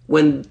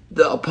when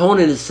the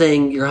opponent is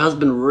saying your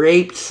husband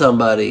raped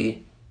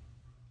somebody,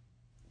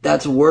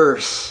 that's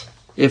worse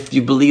if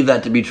you believe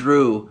that to be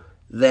true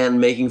than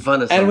making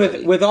fun of somebody.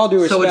 And with all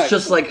due respect, so it's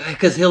just like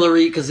because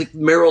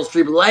Meryl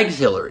Streep likes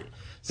Hillary,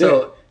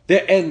 so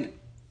and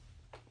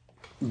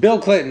Bill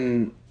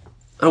Clinton.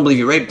 I don't believe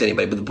he raped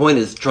anybody, but the point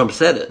is Trump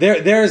said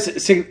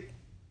it.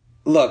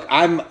 Look,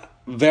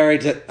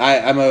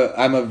 I'm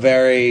a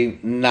very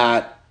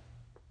not.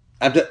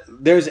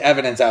 There's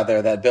evidence out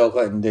there that Bill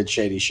Clinton did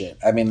shady shit.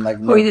 I mean, like,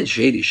 he did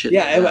shady shit.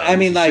 Yeah, I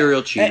mean, like,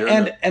 serial cheater,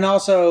 and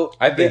also,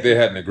 I think they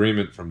had an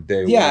agreement from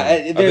day one.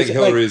 I think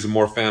Hillary is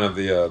more fan of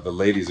the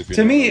ladies. If you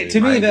to me,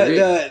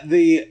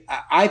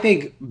 I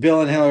think Bill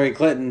and Hillary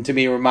Clinton to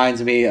me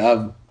reminds me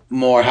of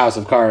more House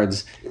of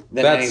Cards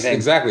than anything.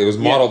 Exactly. It was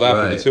modeled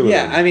after the two of them.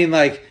 Yeah, I mean,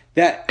 like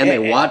that, and they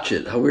watch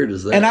it. How weird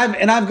is that?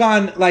 And I've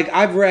gone, like,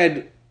 I've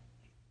read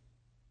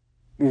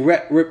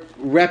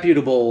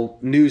reputable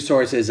news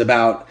sources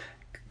about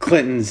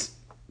Clinton's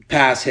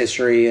past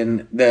history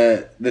and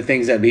the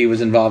things that he was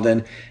involved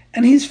in,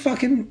 and he's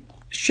fucking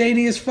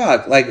shady as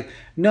fuck, like,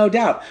 no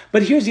doubt.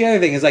 But here's the other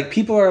thing: is like,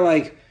 people are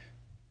like,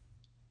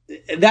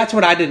 that's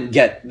what I didn't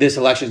get this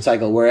election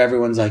cycle, where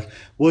everyone's like,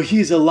 well,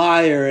 he's a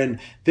liar and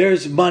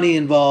there's money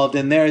involved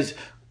and there's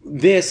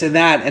this and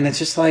that, and it's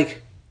just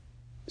like,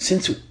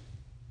 since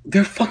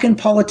they're fucking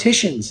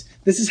politicians.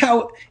 This is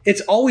how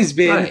it's always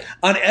been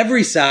on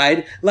every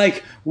side.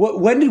 Like,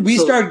 when did we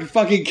start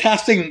fucking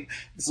casting?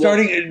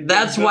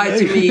 That's why,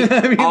 to me,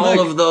 I mean,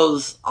 all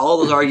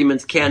those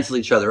arguments cancel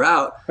each other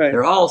out. Right.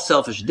 They're all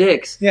selfish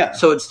dicks. Yeah.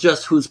 So it's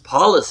just whose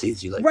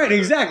policies you like. Right.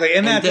 Exactly.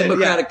 And that's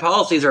democratic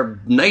policies are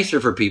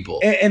nicer for people.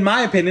 In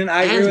my opinion,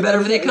 I agree. And it's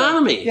better for the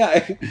economy.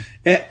 Yeah.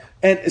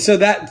 And so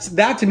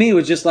that to me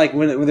was just like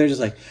when they're just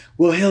like,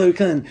 well, Hillary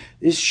Clinton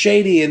is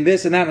shady and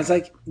this and that. And it's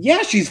like,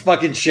 yeah, she's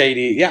fucking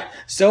shady. Yeah.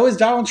 So is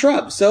Donald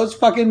Trump. So is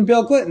fucking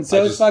Bill Clinton.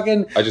 So is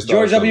fucking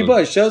George W.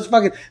 Bush. So is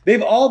fucking,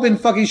 they've all been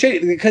fucking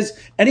shady, because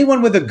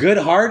anyone with a good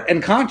heart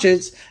and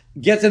conscience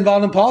gets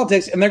involved in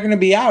politics, and they're going to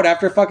be out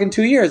after fucking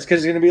 2 years,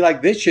 because they're going to be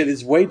like, this shit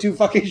is way too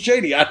fucking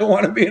shady. I don't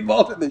want to be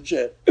involved in this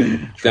shit.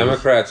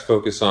 Democrats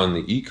focus on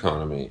the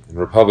economy, and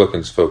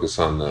Republicans focus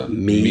on the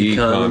me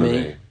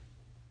economy.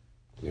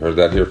 You heard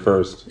that here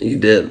first. You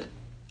did.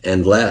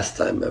 And last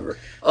time ever.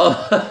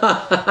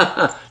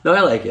 Oh, no, I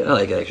like it.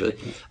 Actually.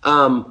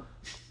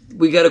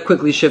 We got to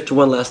quickly shift to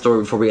one last story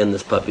before we end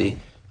this puppy.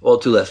 Well,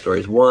 two last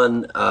stories.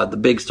 One, the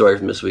big story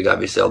from this week,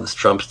 obviously all this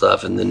Trump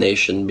stuff and the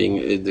nation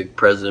being, the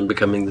president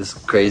becoming this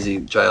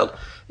crazy child,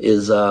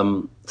 is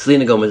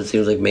Selena Gomez, it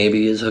seems like,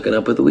 maybe is hooking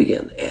up with The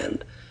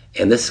Weeknd.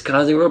 And this is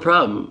causing a real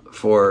problem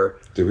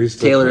for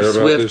Taylor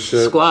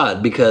Swift's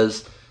squad,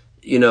 because,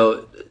 you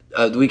know,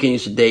 The Weeknd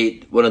used to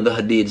date one of the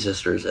Hadid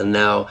sisters, and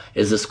now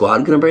is the squad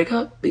going to break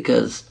up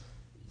because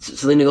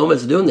Selena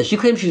Gomez is doing this? She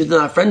claims she's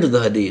not friends with the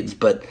Hadids,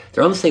 but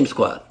they're on the same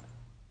squad.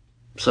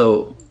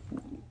 So,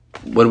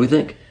 what do we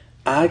think?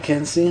 I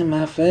can see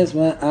my face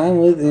when I'm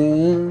with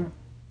you.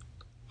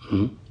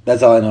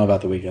 That's all I know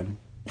about The Weeknd.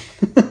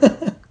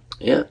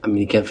 Yeah, I mean,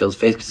 he can't feel his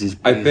face because he's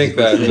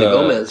Selena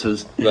Gomez,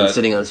 who's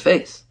sitting on his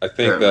face. I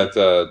think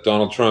that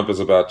Donald Trump is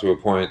about to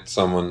appoint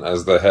someone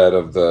as the head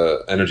of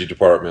the energy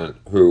department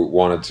who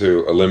wanted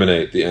to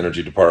eliminate the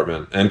energy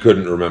department and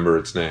couldn't remember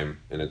its name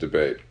in a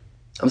debate.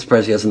 I'm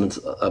surprised he hasn't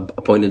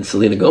appointed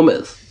Selena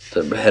Gomez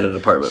to head of the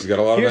department. She's got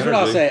a lot of energy. Here's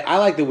what I'll say. I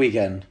like The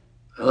Weeknd.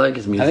 I like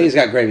his music. I think he's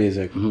got great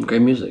music.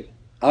 Great music.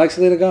 I like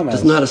Selena Gomez.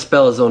 Doesn't know how to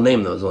spell his own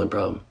name, though, is the only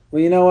problem.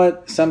 Well, you know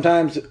what?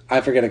 Sometimes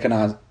I forget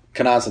a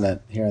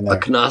consonant here and there. A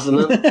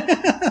consonant?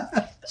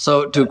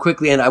 So, to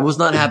quickly end, I was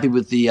not happy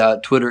with the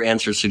Twitter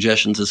answer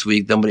suggestions this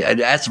week. I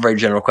asked a very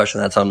general question,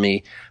 that's on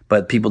me,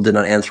 but people did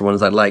not answer one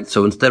as I'd liked.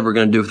 So instead, we're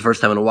going to do, for the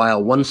first time in a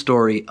while, one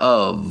story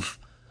of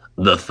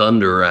the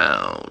Thunder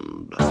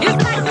Round.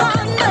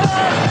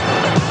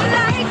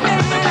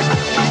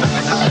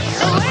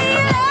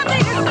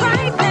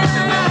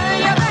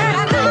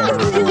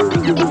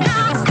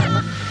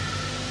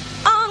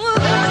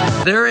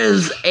 There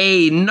is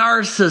a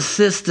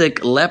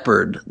narcissistic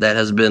leopard that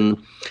has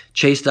been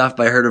chased off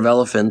by a herd of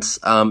elephants.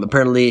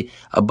 Apparently,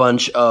 a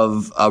bunch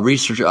of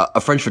a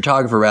French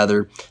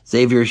photographer,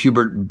 Xavier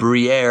Hubert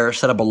Briere,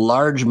 set up a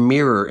large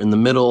mirror in the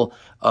middle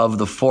of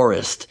the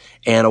forest,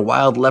 and a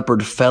wild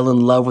leopard fell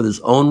in love with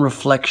his own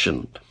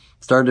reflection.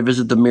 Started to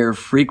visit the mirror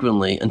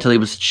frequently until he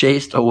was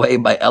chased away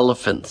by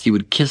elephants. He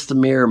would kiss the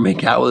mirror,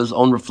 make out with his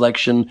own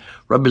reflection,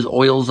 rub his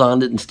oils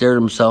on it, and stare at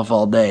himself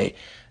all day.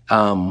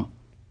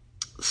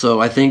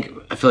 So I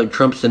feel like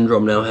Trump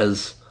syndrome now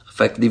has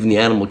affected even the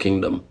animal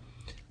kingdom.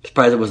 I'm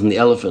surprised it wasn't the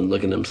elephant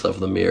looking at himself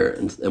in the mirror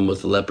and was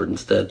the leopard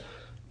instead.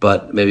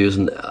 But maybe it was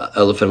an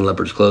elephant in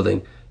leopard's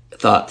clothing.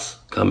 Thoughts,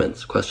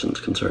 comments, questions,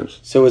 concerns?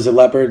 So is the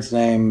leopard's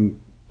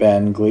name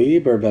Ben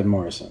Glebe or Ben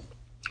Morrison?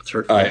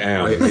 I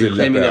am. Are you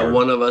claiming that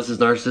one of us is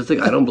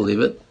narcissistic? I don't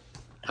believe it.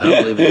 I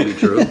don't believe it to be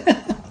true.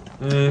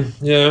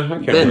 Yeah, I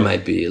can't. Ben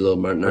might be a little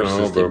more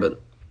narcissistic, but...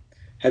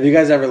 Have you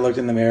guys ever looked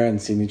in the mirror and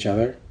seen each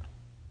other?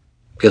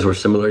 Because we're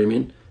similar, you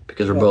mean?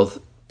 Because we're both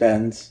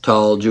Bens.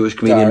 Tall Jewish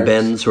comedian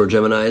Bens who are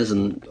Geminis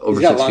and over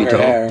 6 feet tall.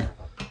 Hair.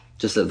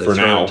 Just at the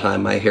same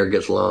time, my hair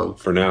gets long.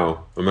 For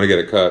now, I'm gonna get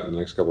it cut in the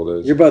next couple of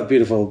days. You're both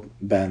beautiful,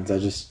 Bens. I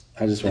just.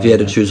 If you had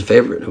to choose a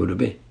favorite, who would it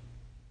be?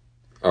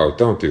 Oh,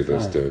 don't do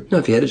this, dude. No,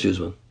 if you had to choose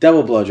one.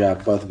 Double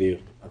blowjob, both of you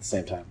at the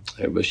same time.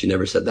 I wish you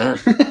never said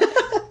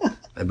that.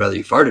 I'd rather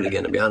you farted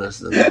again, to be honest,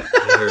 than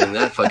hearing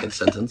that fucking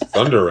sentence.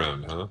 Thunder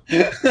round, huh?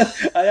 Yeah,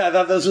 I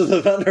thought this was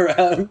the thunder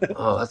round.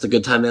 Oh, that's a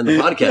good time to end the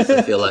podcast,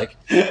 I feel like.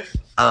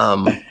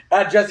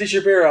 At Jesse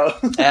Shapiro.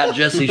 At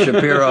Jesse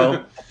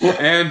Shapiro.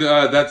 And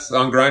that's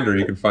on Grindr.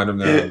 You can find him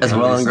there. As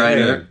well on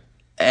Grindr.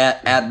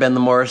 At Ben the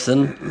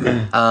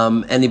Morrison.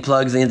 Any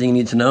plugs, anything you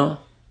need to know?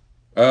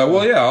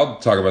 Well, yeah, I'll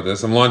talk about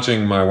this. I'm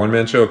launching my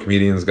one-man show,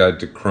 Comedian's Guide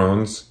to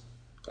Crohn's.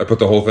 I put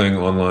the whole thing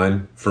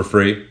online for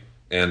free.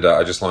 And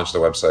I just launched a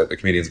website,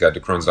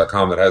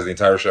 thecomediansguidetocrohns.com, that has the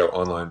entire show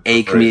online.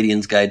 A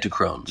Comedian's Guide to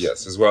Crohn's.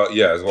 Yes, as well.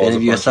 Yeah, as well. If as any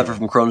of you suffer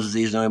from Crohn's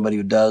disease, know anybody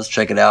who does,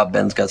 check it out.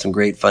 Ben's got some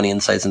great, funny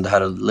insights into how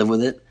to live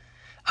with it.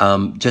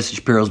 Jesse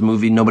Shapiro's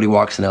movie, Nobody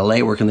Walks in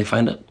L.A., where can they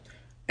find it?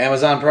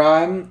 Amazon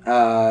Prime.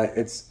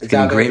 It's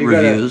getting great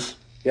reviews.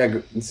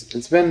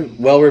 It's been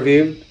well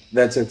reviewed.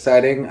 That's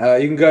exciting.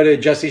 You can go to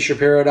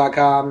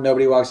jesseshapiro.com,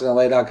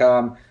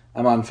 nobodywalksinla.com.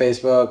 I'm on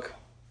Facebook.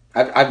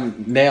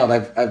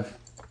 I've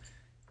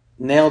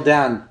nailed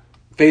down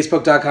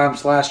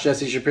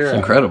Facebook.com/Jesse Shapiro. It's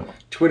incredible.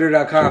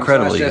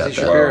 Twitter.com/Jesse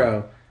Shapiro.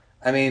 Wow.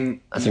 I mean,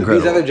 that's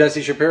incredible. These other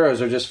Jesse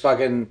Shapiros are just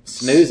fucking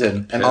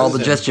snoozing. And all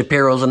the Jesse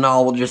Shapiros and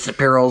all the Jesse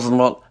Shapiros and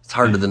what. It's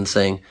harder than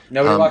saying.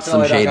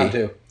 NobodyWalksInLA.com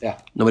too. Yeah.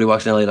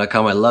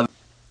 NobodyWalksInLA.com. I love it.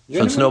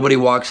 So it's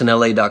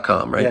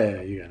NobodyWalksInLA.com, right?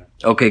 Yeah, you got it.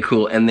 Okay,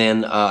 cool. And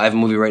then I have a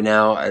movie right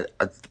now.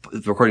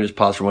 The recording just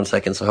paused for 1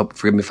 second, so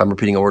forgive me if I'm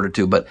repeating a word or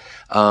two. But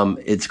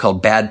it's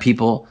called Bad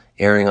People.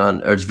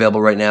 It's available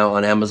right now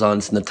on Amazon.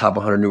 It's in the top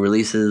 100 new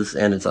releases,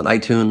 and it's on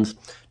iTunes.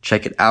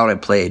 Check it out. I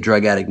play a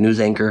drug addict news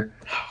anchor,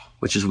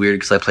 which is weird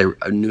because I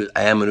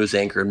am a news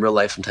anchor in real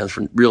life, sometimes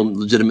for real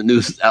legitimate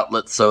news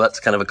outlets. So that's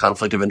kind of a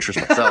conflict of interest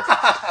myself.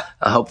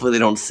 Hopefully they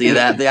don't see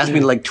that. They asked me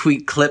to like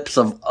tweet clips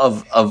of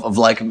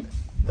the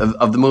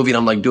movie, and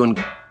I'm like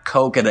doing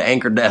coke at an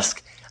anchor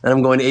desk, and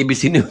I'm going to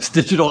ABC News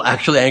Digital,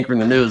 actually anchoring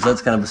the news.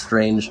 That's kind of a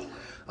strange thing.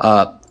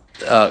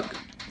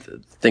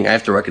 I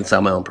have to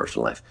reconcile my own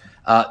personal life.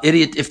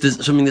 Idiot,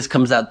 assuming this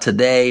comes out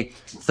today,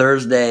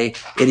 Thursday,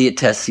 Idiot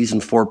Test Season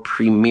 4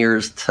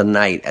 premieres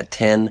tonight at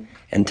 10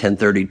 and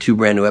 10:30. 2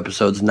 brand new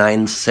episodes,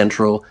 9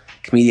 Central.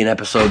 Comedian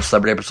episode,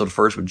 celebrity episode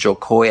first with Joe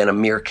Coy and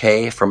Amir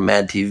K from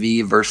Mad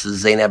TV versus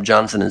Zainab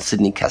Johnson and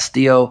Sidney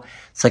Castillo.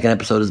 Second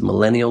episode is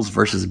Millennials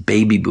versus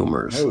Baby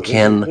Boomers. Ooh,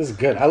 this is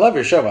good. I love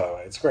your show, by the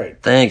way. It's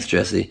great. Thanks,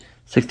 Jesse.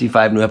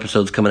 65 new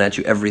episodes coming at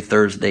you every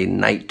Thursday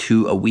night,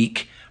 2 a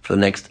week for the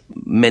next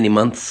many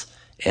months.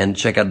 And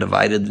check out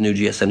Divided, the new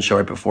GSN show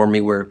right before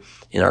me, where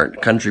in our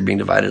country being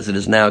divided as it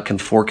is now, can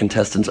 4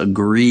 contestants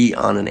agree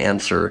on an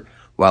answer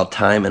while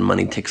time and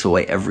money ticks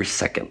away every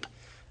second.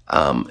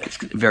 It's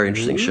a very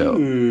interesting show.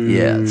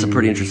 Yeah, it's a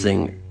pretty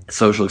interesting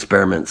social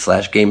experiment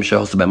 / game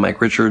show hosted by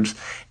Mike Richards.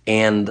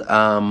 And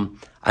I'm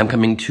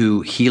coming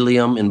to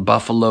Helium in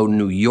Buffalo,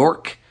 New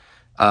York,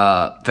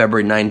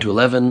 February 9 to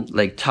 11,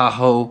 Lake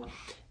Tahoe,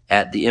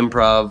 at the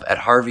Improv at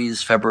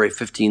Harvey's, February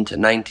 15 to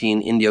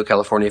 19, Indio,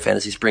 California,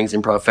 Fantasy Springs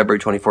Improv, February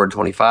 24 to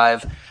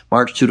 25,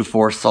 March 2 to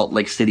 4, Salt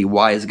Lake City,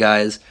 Wise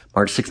Guys,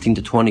 March 16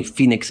 to 20,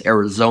 Phoenix,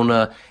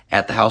 Arizona,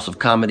 at the House of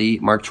Comedy,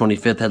 March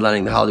 25th,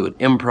 headlining the Hollywood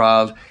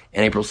Improv,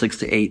 and April 6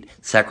 to 8,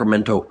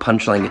 Sacramento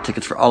Punchline. Get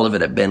tickets for all of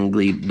it at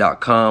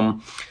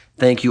benglebe.com.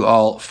 Thank you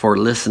all for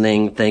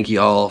listening. Thank you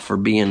all for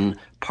being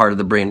part of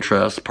the Brain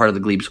Trust, part of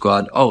the Glebe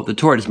Squad. Oh, the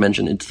tour I just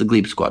mentioned, it's the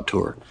Glebe Squad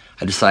tour.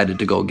 I decided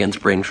to go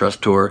against Brain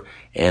Trust tour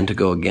and to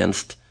go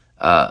against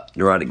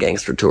Neurotic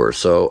Gangster tour.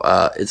 So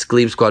it's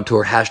Glebe Squad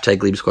tour, hashtag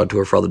Glebe Squad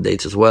tour for all the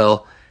dates as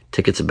well.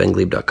 Tickets at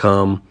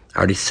benglebe.com. I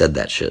already said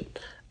that shit.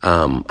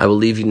 I will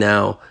leave you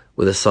now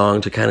with a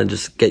song to kind of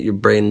just get your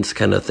brains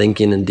kind of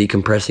thinking and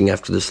decompressing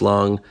after this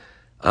long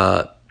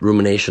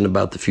rumination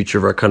about the future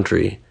of our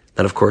country.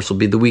 That, of course, will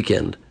be The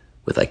Weeknd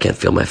with I Can't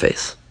Feel My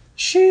Face.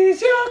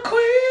 She's your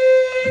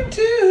queen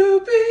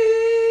to be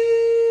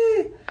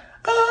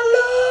a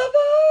lover,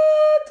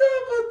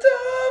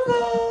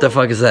 double. The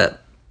fuck is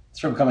that? It's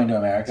from Coming to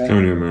America.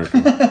 Coming to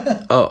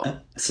America. Oh,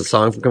 it's a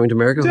song from Coming to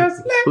America?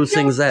 Who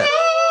sings that?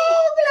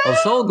 Oh,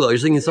 Soul Glow. You're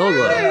singing Soul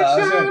Glow. Yeah, I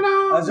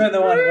was doing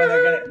the one when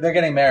they're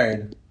getting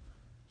married.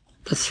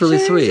 That's really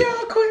sweet. She's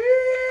your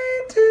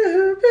queen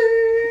to be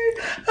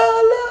a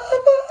lover.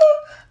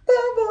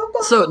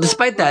 So,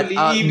 despite that, The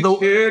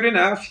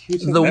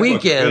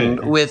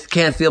Weeknd with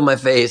Can't Feel My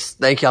Face.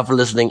 Thank y'all for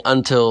listening.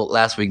 Until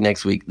last week,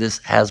 next week, this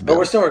has been. But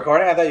we're still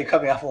recording. I thought you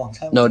cut me off a long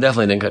time ago. No,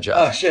 definitely didn't cut you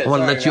off. Oh shit! I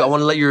want to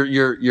let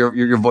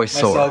your voice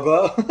soar. My soul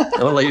glow. I want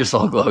to let your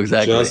soul glow.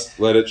 Exactly. Just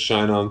let it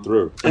shine on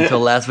through. Until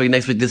last week,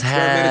 next week, this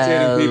has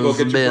meditating people.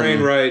 Get your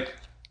brain right.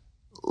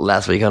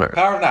 Last week on Earth.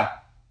 Power of Now.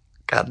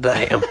 God damn. I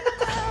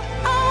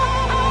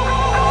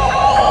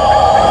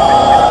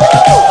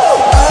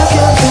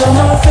can't feel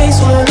my face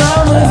when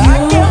I'm with you.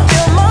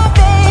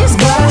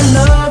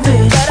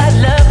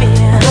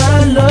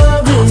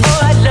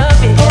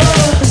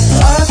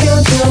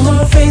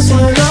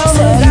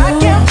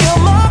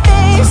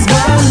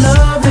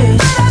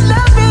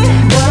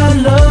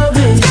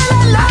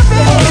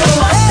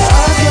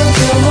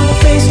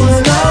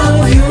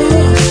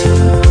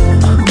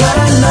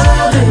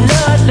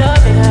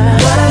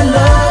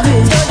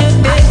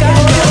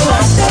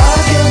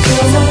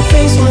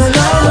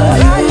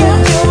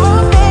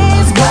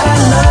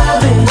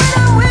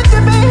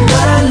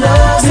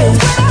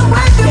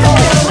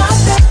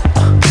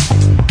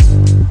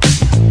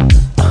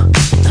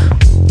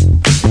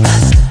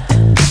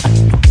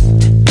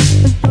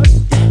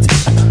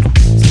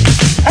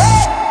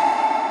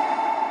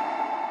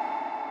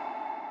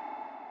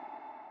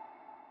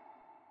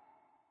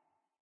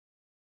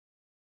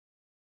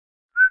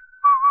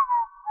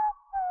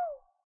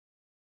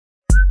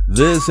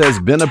 This has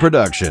been a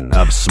production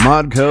of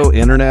Smodco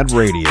Internet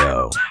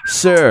Radio.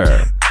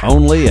 Sir,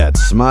 only at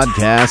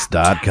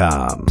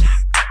smodcast.com.